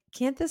 like,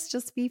 can't this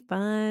just be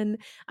fun?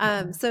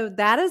 So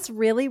that is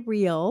really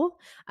real.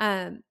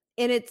 And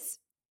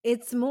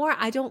it's more,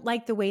 I don't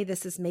like the way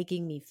this is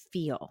making me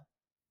feel.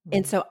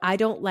 And so I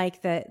don't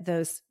like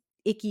those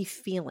icky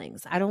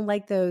feelings. I don't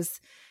like those.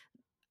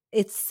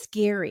 It's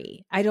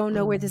scary. I don't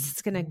know where this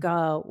is going to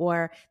go,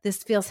 or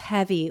this feels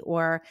heavy,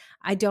 or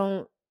I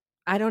don't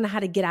know how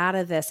to get out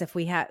of this. If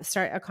we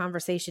start a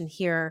conversation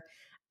here,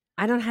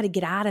 I don't know how to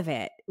get out of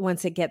it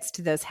once it gets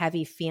to those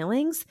heavy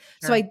feelings.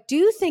 Sure. So I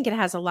do think it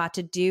has a lot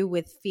to do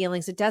with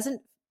feelings. It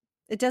doesn't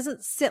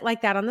sit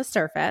like that on the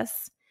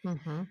surface.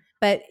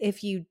 But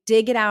if you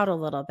dig it out a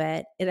little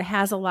bit, it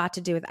has a lot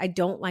to do with, I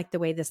don't like the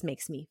way this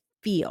makes me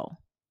feel.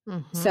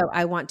 So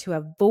I want to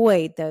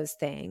avoid those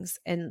things,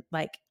 and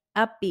like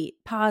upbeat,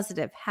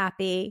 positive,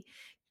 happy,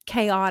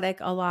 chaotic,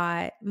 a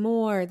lot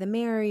more, the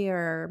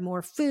merrier,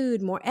 more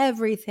food, more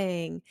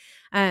everything,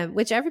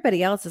 which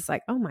everybody else is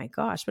like, oh my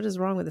gosh, what is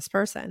wrong with this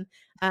person?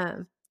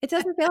 It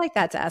doesn't feel like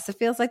that to us. It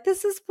feels like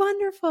this is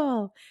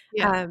wonderful.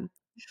 Yeah.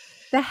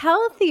 The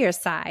healthier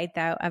side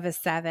though of a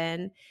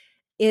 7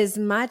 is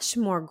much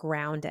more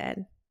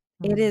grounded.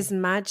 It is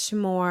much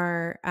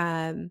more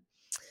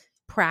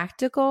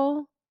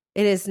practical.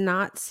 It is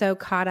not so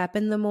caught up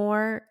in the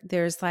more.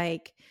 There's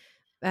like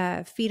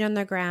feet on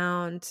the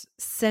ground,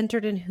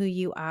 centered in who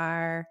you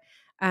are,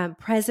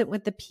 present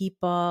with the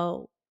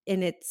people,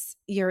 and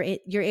you're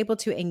able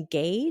to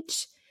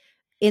engage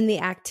in the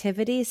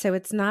activity. So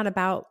it's not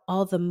about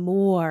all the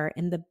more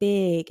and the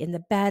big and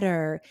the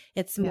better.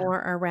 It's more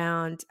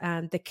around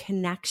the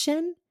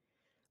connection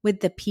with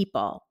the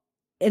people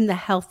in the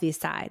healthy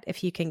side,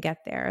 if you can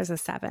get there as a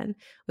 7,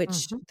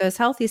 which those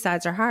healthy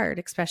sides are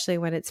hard, especially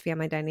when it's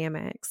family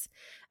dynamics.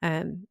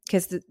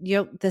 Because the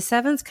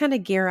 7s kind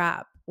of gear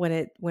up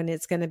when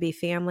it's going to be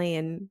family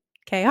and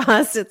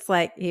chaos. It's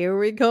like, here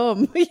we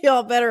come.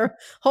 Y'all better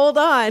hold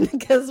on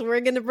because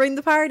we're going to bring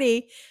the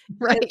party.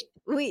 Right.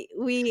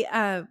 we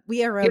are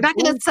You're not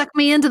going to suck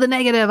me into the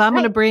negative. I'm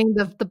going to bring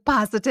the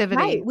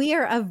positivity. Right. We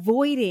are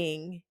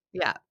avoiding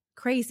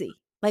crazy.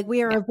 Like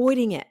we are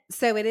avoiding it.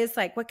 So it is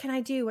like, what can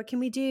I do? What can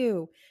we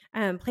do?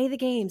 Play the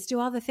games, do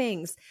all the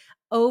things.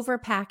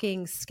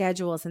 Overpacking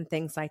schedules and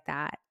things like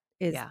that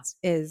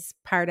is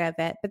part of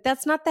it. But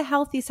that's not the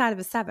healthy side of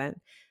a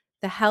 7.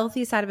 The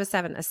healthy side of a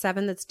 7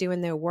 that's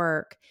doing their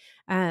work,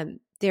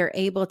 they're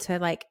able to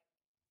like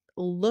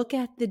look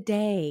at the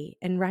day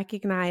and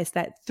recognize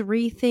that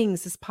 3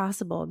 things is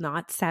possible,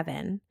 not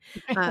 7.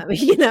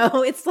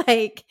 It's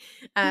like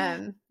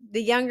the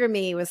younger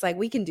me was like,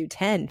 we can do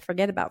 10,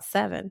 forget about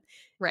 7.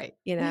 Right.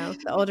 The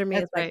older me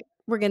is like,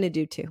 we're going to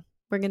do 2.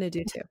 We're going to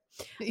do 2.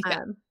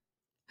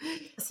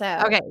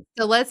 Okay,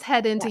 so let's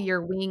head into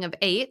your wing of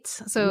 8.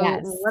 So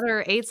what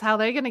are 8s? How are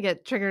they going to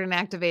get triggered and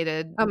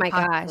activated? Oh my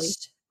gosh.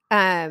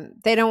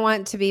 They don't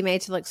want to be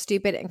made to look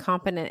stupid,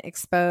 incompetent,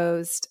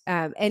 exposed,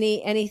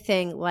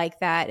 anything like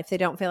that. If they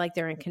don't feel like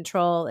they're in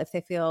control, if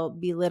they feel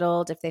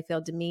belittled, if they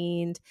feel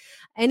demeaned,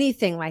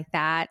 anything like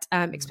that,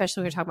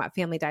 especially when we're talking about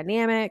family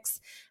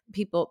dynamics,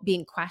 people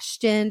being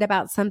questioned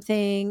about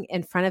something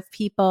in front of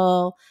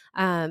people,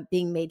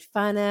 being made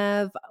fun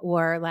of,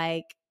 or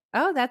like,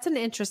 oh, that's an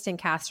interesting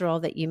casserole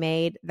that you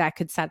made, that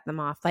could set them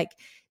off. Like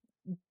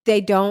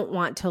they don't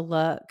want to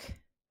look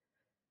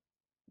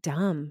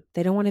dumb.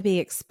 They don't want to be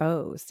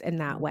exposed in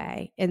that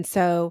way. And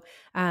so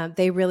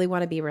they really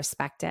want to be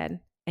respected.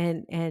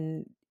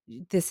 And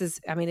this is,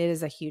 it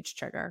is a huge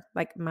trigger.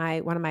 Like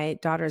one of my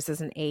daughters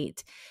is an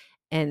 8,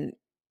 and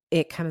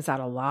it comes out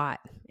a lot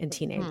in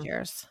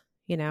teenagers,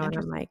 and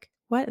I'm like,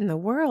 what in the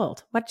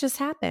world? What just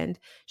happened?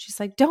 She's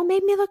like, don't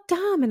make me look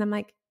dumb. And I'm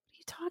like, what are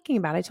you talking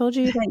about? I told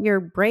you that your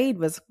braid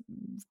was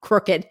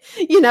crooked.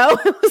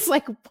 It was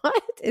like,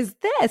 what is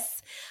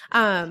this?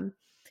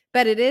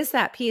 But it is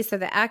that piece. So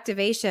the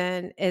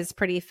activation is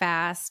pretty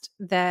fast.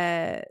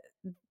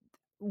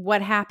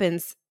 What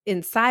happens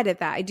inside of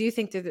that, I do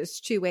think that there's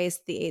 2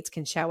 ways the 8s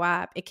can show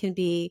up. It can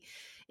be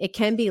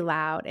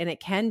loud, and it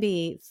can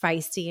be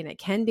feisty, and it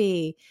can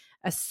be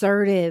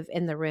assertive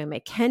in the room.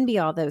 It can be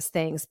all those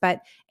things,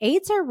 but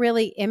 8s are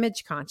really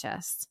image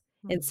conscious.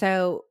 Mm-hmm. And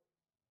so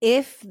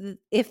if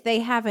they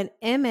have an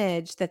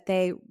image that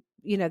they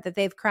that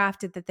they've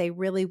crafted, that they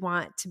really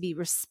want to be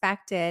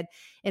respected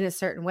in a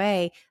certain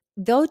way,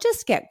 they'll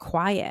just get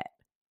quiet.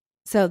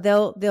 So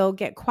they'll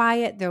get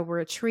quiet, they'll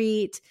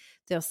retreat,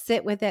 they'll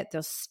sit with it,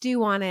 they'll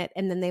stew on it,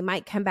 and then they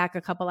might come back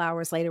a couple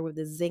hours later with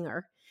a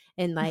zinger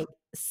and like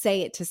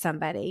say it to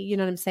somebody. You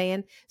know what I'm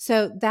saying?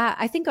 So that,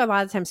 I think a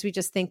lot of times we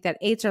just think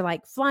that 8s are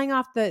like flying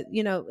off the,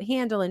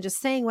 handle and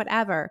just saying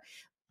whatever.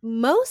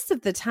 Most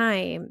of the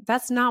time,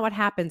 that's not what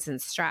happens in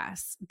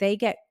stress. They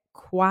get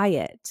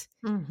quiet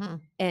and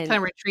kind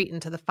of retreat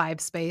into the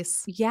 5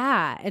 space.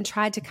 Yeah. And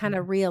try to kind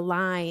of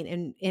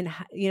realign. And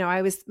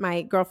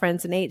my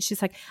girlfriend's an 8.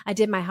 She's like, I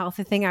did my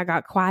healthy thing. I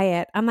got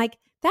quiet. I'm like,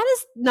 that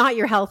is not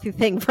your healthy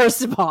thing,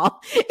 first of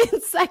all.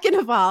 And second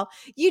of all,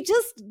 you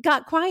just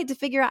got quiet to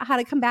figure out how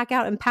to come back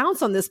out and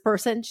pounce on this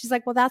person. She's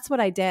like, well, that's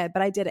what I did,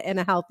 but I did it in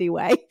a healthy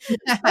way.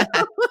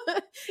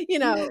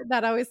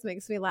 That always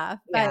makes me laugh.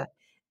 But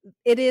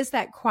it is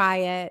that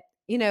quiet,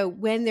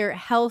 when they're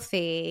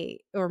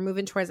healthy or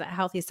moving towards that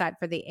healthy side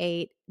for the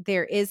 8,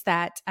 there is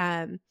that,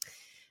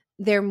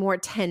 they're more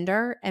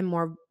tender and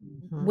more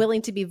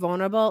willing to be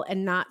vulnerable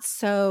and not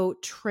so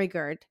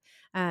triggered.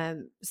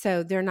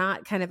 So they're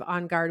not kind of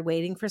on guard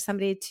waiting for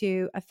somebody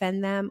to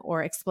offend them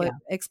or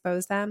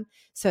expose them.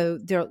 So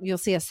you'll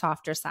see a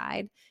softer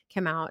side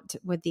come out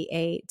with the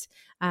 8.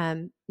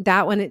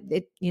 That one,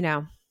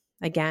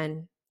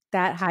 again,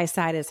 that high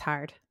side is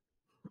hard.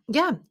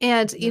 Yeah.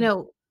 And,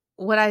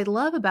 what I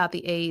love about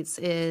the 8s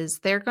is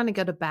they're going to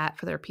go to bat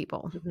for their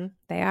people. Mm-hmm.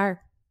 They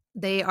are.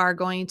 They are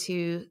going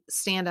to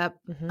stand up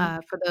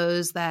for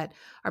those that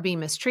are being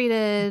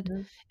mistreated.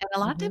 And a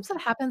lot of times that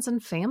happens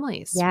in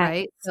families,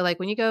 right? So like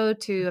when you go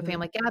to a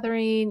family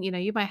gathering,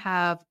 you might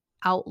have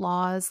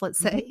outlaws, let's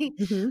say,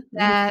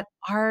 that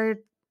are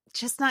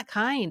just not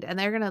kind. And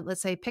they're going to,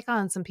 let's say, pick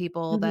on some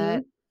people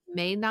that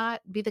may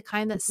not be the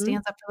kind that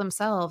stands up for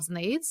themselves. And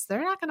the 8s,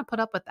 they're not going to put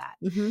up with that.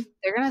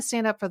 They're going to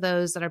stand up for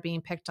those that are being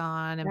picked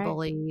on and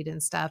bullied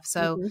and stuff.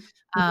 So,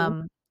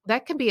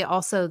 that can be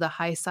also the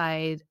high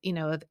side,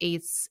 of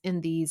 8s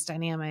in these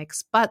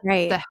dynamics, but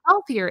the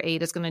healthier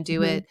 8 is going to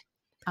do it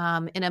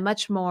in a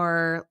much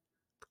more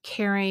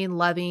caring,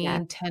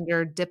 loving,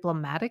 tender,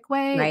 diplomatic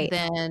way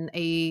than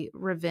a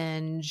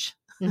revenge,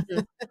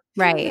 go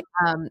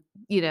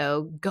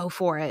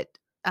for it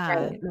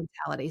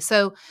mentality.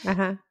 So,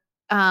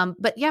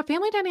 but yeah,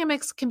 family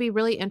dynamics can be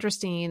really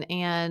interesting,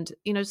 and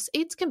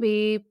 8s can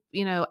be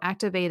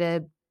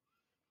activated.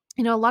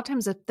 A lot of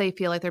times if they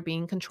feel like they're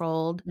being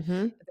controlled, if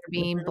they're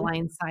being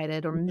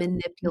blindsided or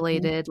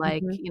manipulated,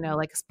 like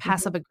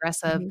passive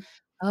aggressive.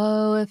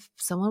 Oh, if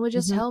someone would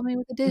just help me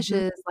with the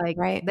dishes,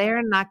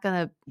 they're not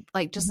gonna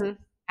just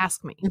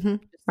ask me,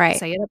 just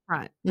say it up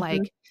front,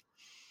 like,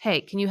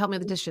 hey, can you help me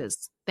with the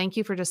dishes? Thank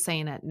you for just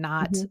saying it,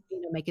 not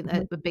making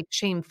a big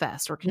shame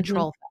fest or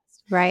control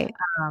fest,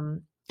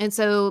 And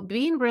so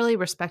being really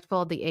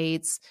respectful of the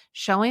 8s,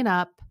 showing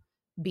up,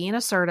 being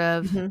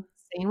assertive, Mhm.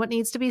 saying what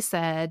needs to be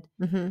said,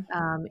 Mhm.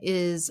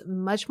 is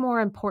much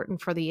more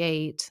important for the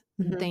 8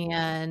 Mhm.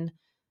 than,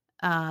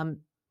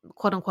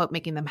 quote unquote,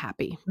 making them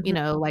happy,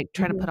 Mhm. like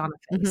trying to Mhm. put on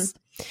a Mhm. face.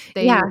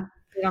 They Yeah.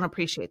 don't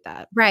appreciate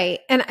that. Right.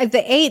 And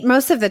the 8,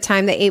 most of the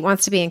time, the 8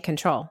 wants to be in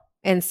control.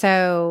 And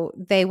so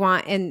they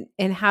want,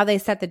 and how they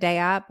set the day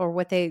up or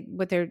what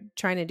they're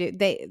trying to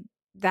do,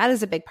 that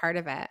is a big part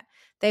of it.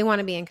 They want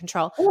to be in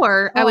control.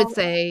 Or I would Well,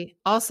 say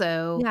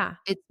also, yeah.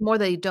 it's more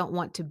they don't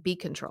want to be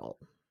controlled.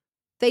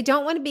 They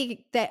don't want to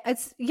be that.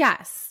 It's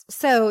yes.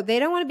 So they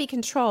don't want to be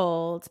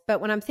controlled.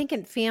 But when I'm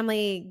thinking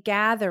family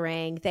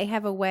gathering, they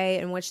have a way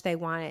in which they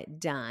want it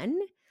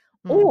done,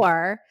 Mm.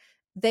 or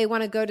they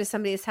want to go to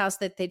somebody's house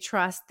that they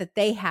trust that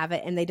they have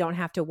it and they don't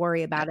have to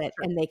worry about That's it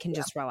true. and they can Yeah.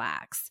 just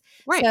relax.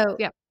 Right. So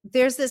Yeah.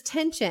 there's this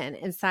tension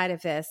inside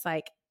of this.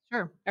 Like,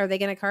 Sure. are they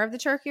going to carve the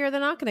turkey or they're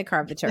not going to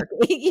carve the turkey?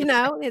 It's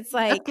Let's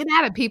like, get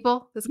at it,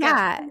 people. Let's go.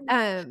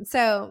 yeah.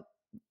 So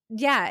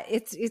yeah,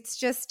 it's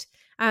just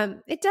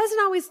it doesn't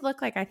always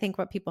look like I think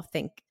what people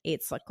think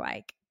 8s look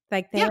like.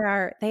 Like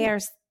Yeah.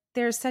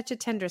 there's such a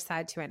tender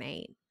side to an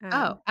 8.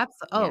 Oh,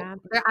 absolutely.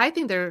 Yeah. I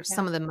think they're Yeah.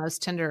 some of the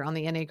most tender on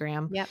the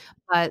Enneagram, Yep.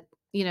 but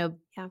Yeah.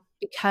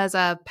 because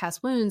of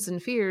past wounds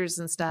and fears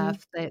and Mhm.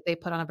 stuff, they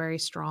put on a very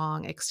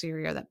strong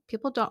exterior that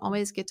people don't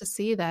always get to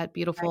see that Right.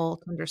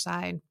 beautiful tender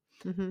side.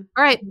 Mhm.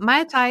 All right, Mhm.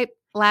 my type,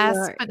 last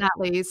You're but not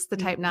least, the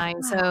type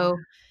 9. So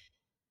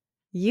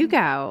you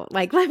go.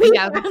 Like, let me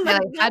yeah, I was gonna say,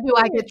 like, how do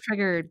I get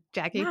triggered,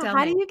 Jackie? Yeah, Tell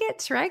how do me. you get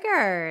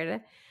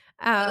triggered?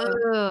 Um,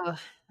 Ugh,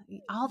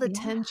 all the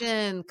yeah.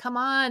 tension. Come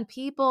on,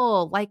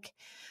 people. Like,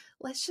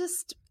 let's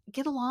just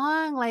get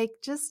along. Like,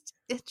 just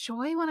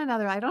enjoy one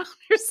another. I don't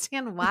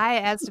understand why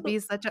it has to be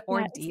such an Yes.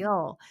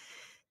 ordeal.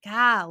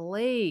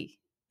 Golly.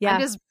 I'm Yeah.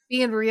 just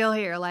being real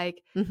here.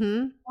 Like,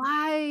 Mhm.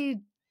 why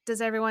does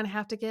everyone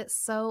have to get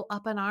so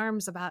up in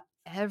arms about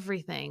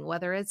everything,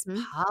 whether it's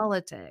Mhm.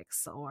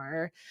 politics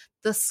or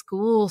the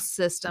school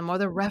system or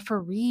the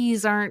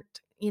referees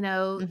aren't,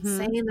 Mhm.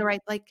 saying the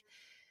right, like,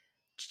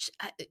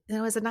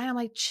 as a 9, I'm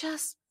like,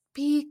 just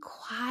be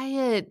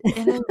quiet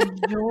and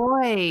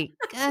enjoy.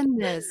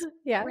 Goodness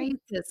Yeah.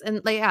 gracious.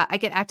 And like, yeah, I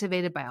get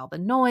activated by all the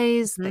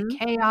noise, the Mhm.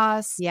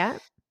 chaos, Yeah.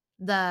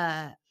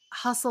 the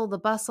hustle, the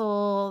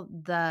bustle,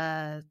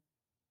 the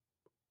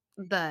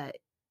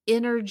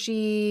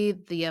energy,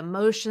 the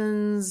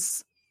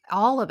emotions,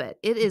 all of it.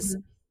 It is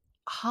Mhm.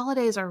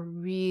 holidays are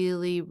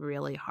really,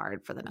 really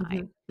hard for the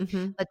 9. Mhm.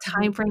 Mhm. The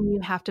time Mhm. frame you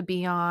have to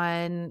be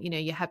on,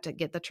 you have to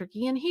get the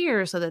turkey in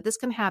here so that this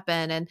can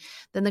happen, and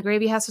then the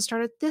gravy has to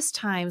start at this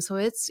time, so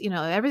it's,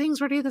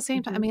 everything's ready at the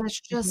same time. I Mhm. mean, it's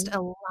just Mhm.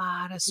 a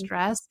lot of Mhm.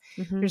 stress.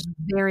 Mhm. There's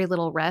very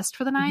little rest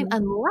for the 9 Mhm.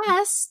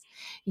 unless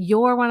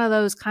you're one of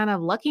those kind of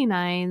lucky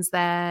 9s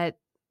that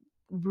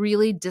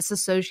really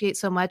disassociate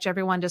so much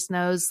everyone just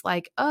knows,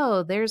 like,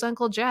 "Oh, there's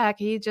Uncle Jack,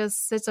 he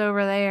just sits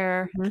over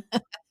there." Mhm.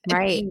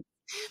 Right.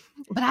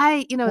 But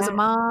I, as a Yeah.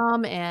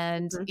 mom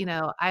and,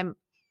 Mhm. I'm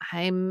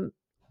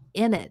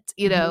in it,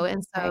 Mhm.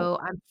 and Right. so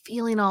I'm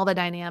feeling all the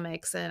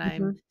dynamics and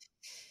Mhm.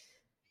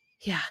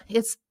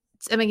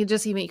 I mean,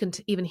 you can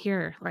even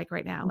hear, like,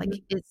 right now, like,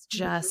 Mhm. it's Mhm.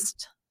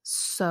 just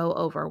so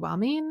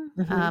overwhelming,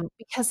 Mhm.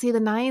 because see, the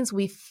 9s,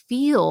 we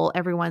feel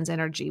everyone's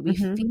energy. We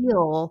Mhm.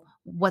 feel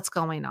what's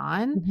going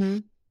on,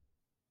 Mhm.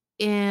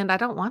 and I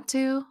don't want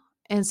to.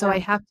 And so Yeah. I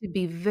have to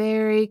be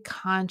very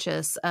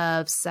conscious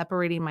of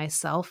separating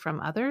myself from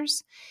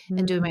others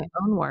and doing my Mm.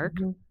 own work.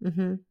 Mhm.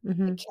 Mhm. I Mhm.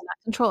 cannot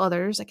control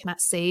others. I cannot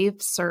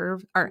save,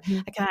 serve, or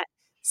Mhm. I cannot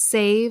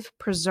save,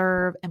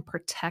 preserve, and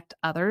protect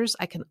others.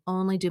 I can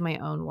only do my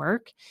own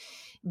work.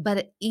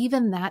 But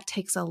even that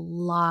takes a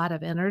lot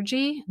of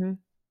energy Mhm.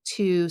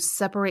 to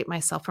separate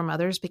myself from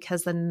others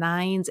because the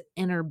 9's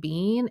inner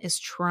being is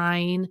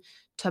trying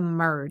to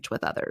merge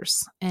with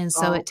others. And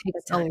so All it the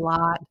takes a time.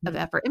 lot of Mhm.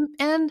 effort.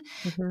 And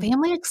Mhm.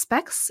 family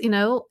expects, we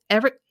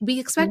Mhm.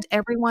 expect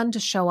everyone to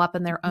show up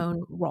in their Mhm.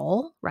 own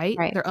role, right?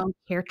 Right. Their own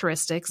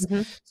characteristics.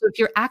 Mhm. So if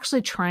you're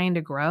actually trying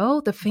to grow,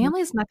 the Mhm.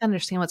 family is not going to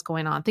understand what's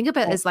going on. Think of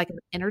it Right. as like an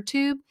inner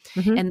tube,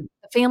 Mhm. and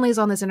the family is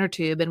on this inner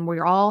tube, and we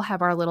all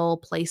have our little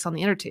place on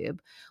the inner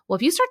tube. Well,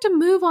 if you start to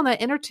move on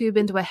that inner tube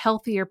into a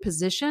healthier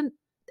position,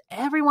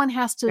 everyone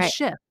has to Right.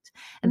 shift.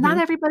 And not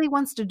Mhm. everybody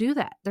wants to do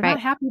that. They're Right. not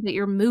happy that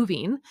you're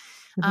moving.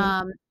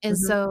 Mhm. And Mhm.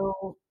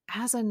 so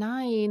as a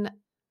 9,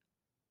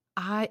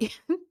 I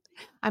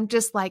I'm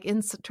just like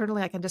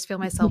internally, I can just feel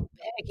myself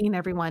begging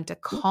everyone to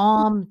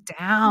calm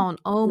down.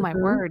 Oh my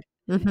Mhm. word.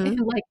 And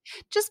Mhm. like,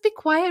 just be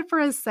quiet for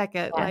a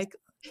second. Yes. Like,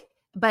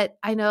 but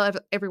I know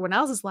everyone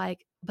else is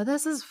like, but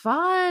this is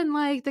fun.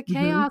 Like the Mhm.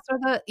 chaos or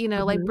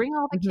like Mhm. bring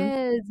all the Mhm.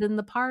 kids and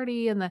the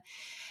party and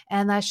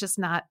that's just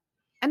not,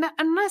 and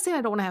I'm not saying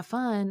I don't want to have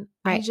fun.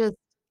 Right.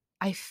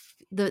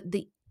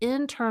 The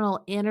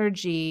internal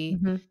energy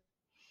Mhm.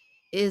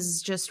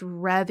 is just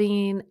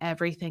revving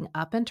everything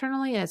up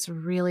internally. And it's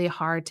really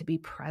hard to be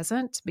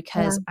present Yeah.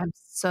 because I'm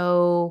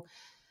so,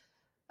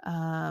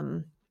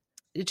 um,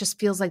 it just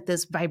feels like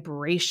this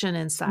vibration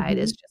inside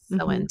is Mhm. just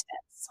so Mhm.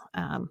 intense.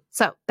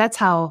 So that's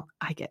how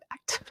I get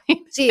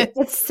activated. See,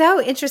 it's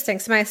so interesting.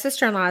 So my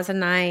sister-in-law is a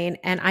 9,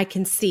 and I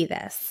can see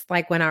this.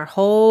 Like when our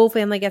whole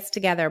family gets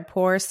together,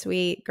 poor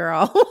sweet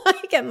girl.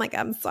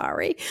 I'm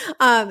sorry.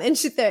 And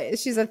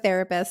she's a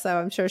therapist, so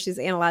I'm sure she's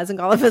analyzing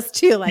all of us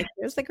too. Like,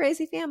 there's the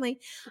crazy family.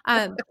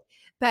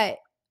 But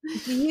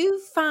do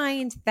you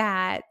find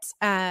that?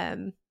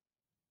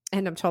 And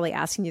I'm totally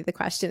asking you the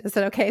question. Is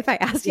it okay if I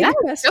ask you the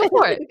question? Go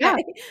for it. Yeah.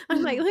 Okay.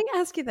 I'm like, let me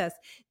ask you this.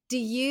 Do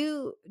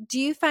you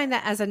find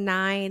that as a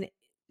 9,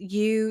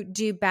 you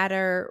do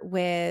better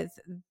with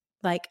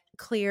like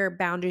clear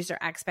boundaries or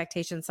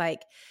expectations?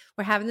 Like,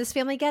 we're having this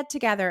family get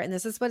together and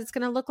this is what it's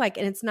going to look like.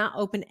 And it's not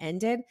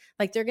open-ended.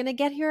 Like, they're going to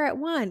get here at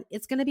 1.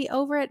 It's going to be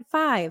over at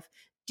 5.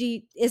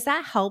 Is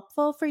that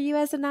helpful for you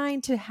as a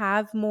 9 to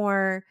have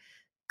more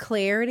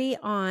clarity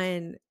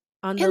on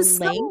the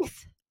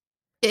length?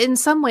 In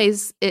some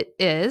ways it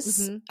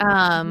is.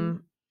 Mm-hmm.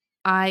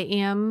 I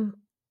am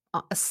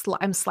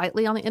I'm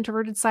slightly on the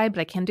introverted side,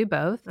 but I can do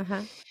both.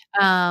 Uh-huh.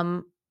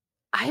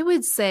 I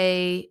would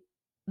say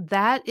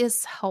that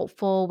is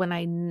helpful when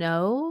I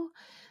know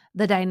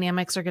the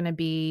dynamics are going to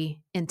be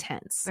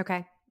intense.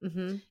 Okay.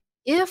 Mm-hmm.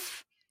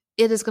 If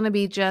it is going to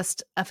be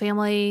just a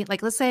family,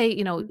 like let's say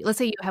you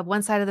have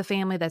one side of the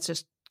family that's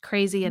just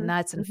crazy and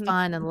nuts and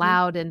fun and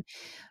loud and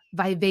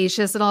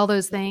vivacious and all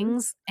those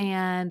things,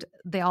 and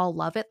they all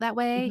love it that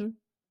way,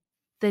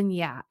 then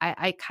yeah,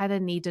 I kind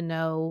of need to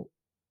know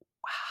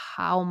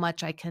how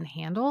much I can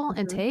handle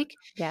and take.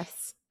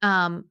 Yes.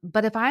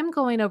 But if I'm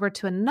going over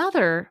to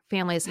another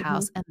family's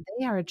house and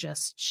they are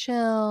just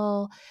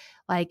chill,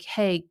 like,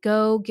 hey,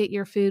 go get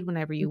your food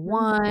whenever you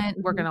want.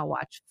 We're going to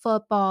watch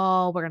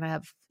football. We're going to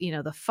have,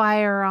 the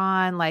fire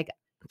on. Like,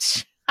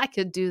 I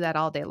could do that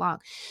all day long.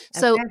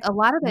 So a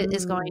lot of it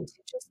is going to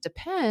just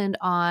depend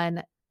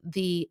on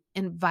the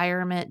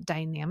environment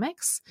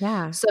dynamics.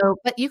 Yeah. So,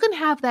 but you can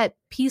have that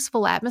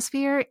peaceful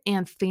atmosphere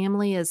and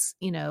family is,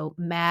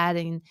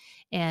 mad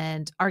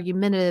and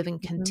argumentative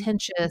and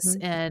contentious,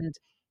 and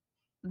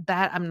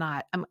that I'm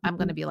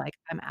going to be like,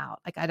 I'm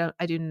out. Like,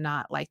 I do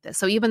not like this.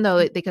 So even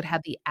though they could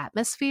have the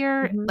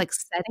atmosphere, like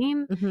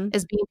setting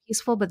as being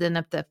peaceful, but then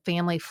if the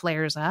family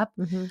flares up,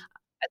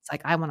 it's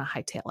like, I want to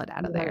hightail it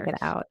out of there.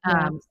 Get out.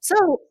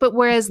 But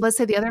whereas let's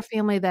say the other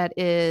family that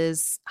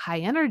is high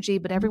energy,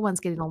 but everyone's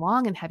getting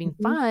along and having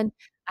fun,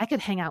 I could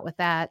hang out with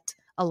that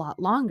a lot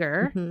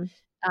longer.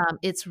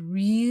 It's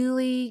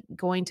really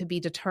going to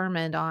be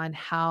determined on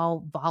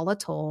how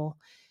volatile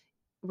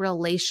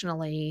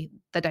relationally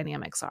the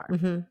dynamics are.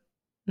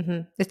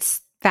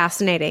 It's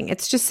fascinating.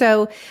 It's just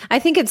I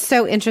think it's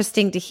so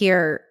interesting to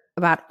hear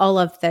about all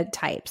of the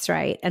types,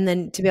 right? And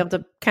then to be able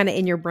to kind of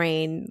in your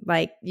brain,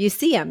 like you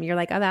see them, you're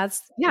like, oh,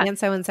 that's and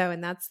so-and-so,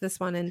 and that's this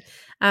one.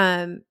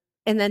 And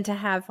then to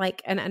have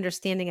like an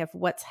understanding of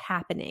what's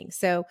happening.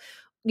 So,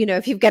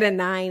 if you've got a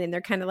 9 and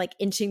they're kind of like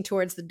inching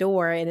towards the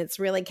door and it's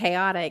really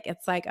chaotic,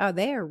 it's like, oh,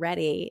 they are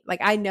ready. Like,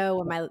 I know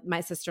when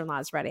my sister-in-law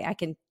is ready, I'm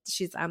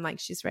like,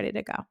 she's ready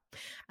to go.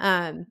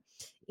 And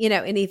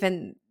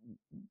even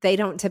they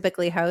don't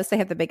typically host. They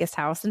have the biggest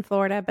house in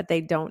Florida, but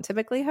they don't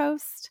typically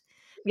host.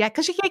 Yeah,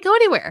 because you can't go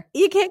anywhere.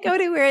 You can't go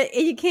anywhere,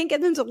 and you can't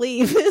get them to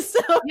leave.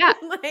 So yeah,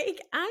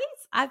 like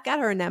I've got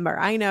her number.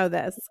 I know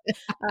this,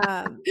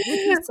 which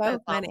is so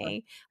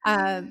funny.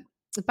 Awesome.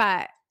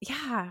 But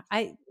yeah,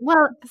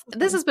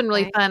 this has been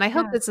really fun. I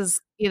hope this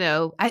is,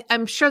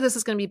 I'm sure this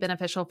is going to be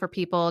beneficial for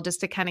people just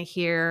to kind of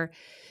hear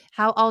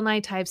how all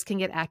 9 types can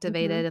get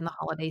activated in the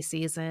holiday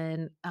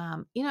season,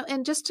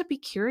 and just to be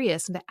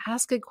curious and to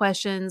ask good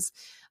questions.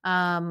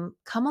 Come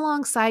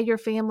alongside your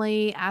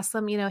family, ask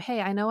them, hey,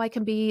 I know I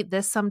can be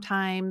this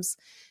sometimes,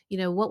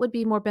 what would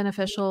be more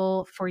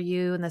beneficial for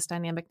you in this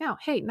dynamic? Now,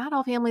 hey, not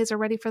all families are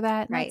ready for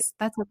that. Right.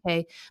 That's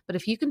okay. But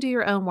if you can do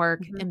your own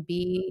work and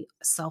be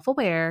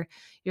self-aware,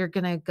 you're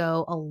going to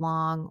go a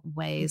long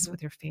ways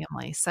with your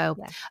family. So,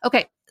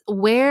 okay.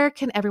 Where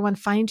can everyone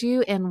find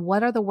you, and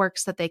what are the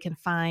works that they can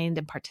find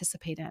and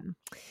participate in?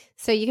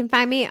 So you can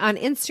find me on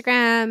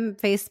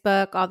Instagram,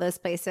 Facebook, all those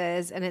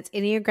places. And it's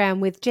Enneagram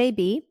with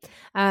JB.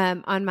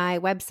 On my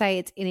website,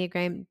 it's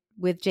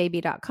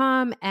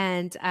enneagramwithjb.com.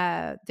 And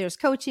there's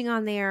coaching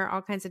on there,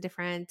 all kinds of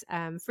different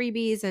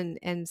freebies and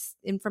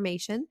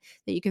information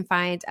that you can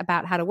find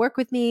about how to work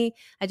with me.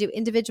 I do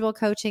individual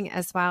coaching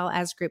as well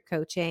as group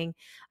coaching.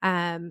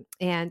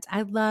 And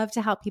I love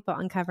to help people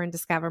uncover and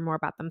discover more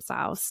about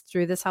themselves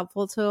through this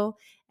helpful tool.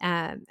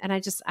 And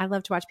I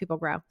love to watch people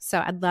grow.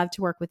 So I'd love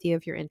to work with you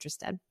if you're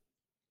interested.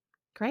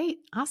 Great.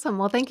 Awesome.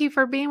 Well, thank you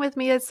for being with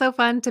me. It's so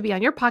fun to be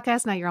on your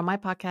podcast. Now you're on my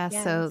podcast.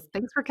 Yes. So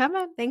thanks for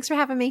coming. Thanks for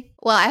having me.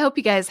 Well, I hope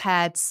you guys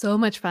had so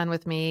much fun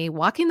with me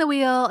walking the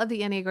wheel of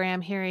the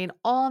Enneagram, hearing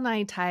all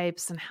 9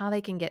 types and how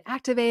they can get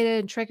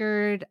activated and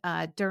triggered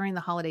during the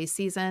holiday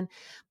season,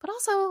 but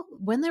also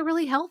when they're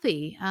really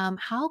healthy.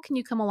 How can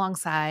you come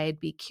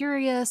alongside, be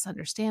curious,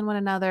 understand one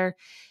another,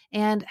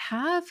 and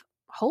have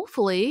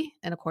hopefully,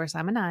 and of course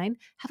I'm a 9,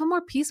 have a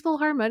more peaceful,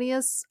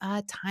 harmonious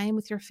time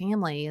with your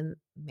family. And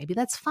maybe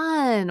that's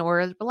fun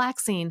or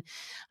relaxing,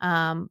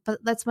 but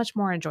that's much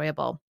more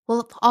enjoyable.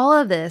 Well, if all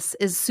of this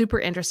is super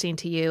interesting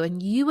to you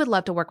and you would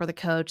love to work with a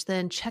coach,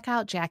 then check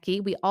out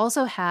Jackie. We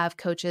also have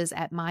coaches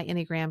at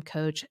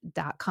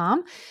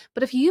myenneagramcoach.com.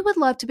 But if you would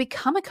love to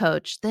become a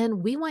coach,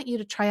 then we want you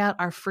to try out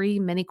our free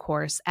mini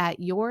course at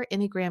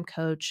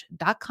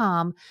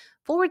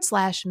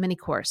yourenneagramcoach.com/mini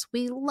course.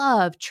 We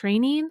love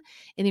training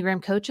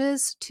Enneagram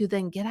coaches to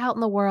then get out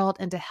in the world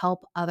and to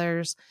help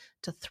others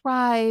to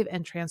thrive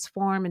and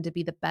transform and to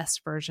be the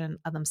best version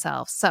of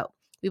themselves. So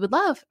we would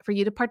love for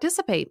you to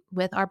participate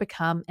with our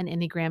Become an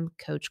Enneagram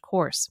Coach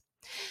course.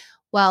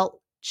 Well,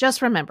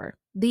 just remember,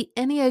 the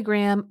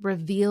Enneagram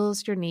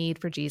reveals your need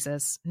for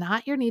Jesus,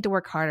 not your need to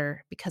work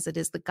harder, because it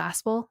is the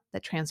gospel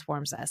that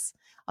transforms us.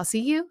 I'll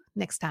see you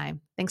next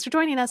time. Thanks for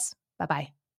joining us. Bye-bye.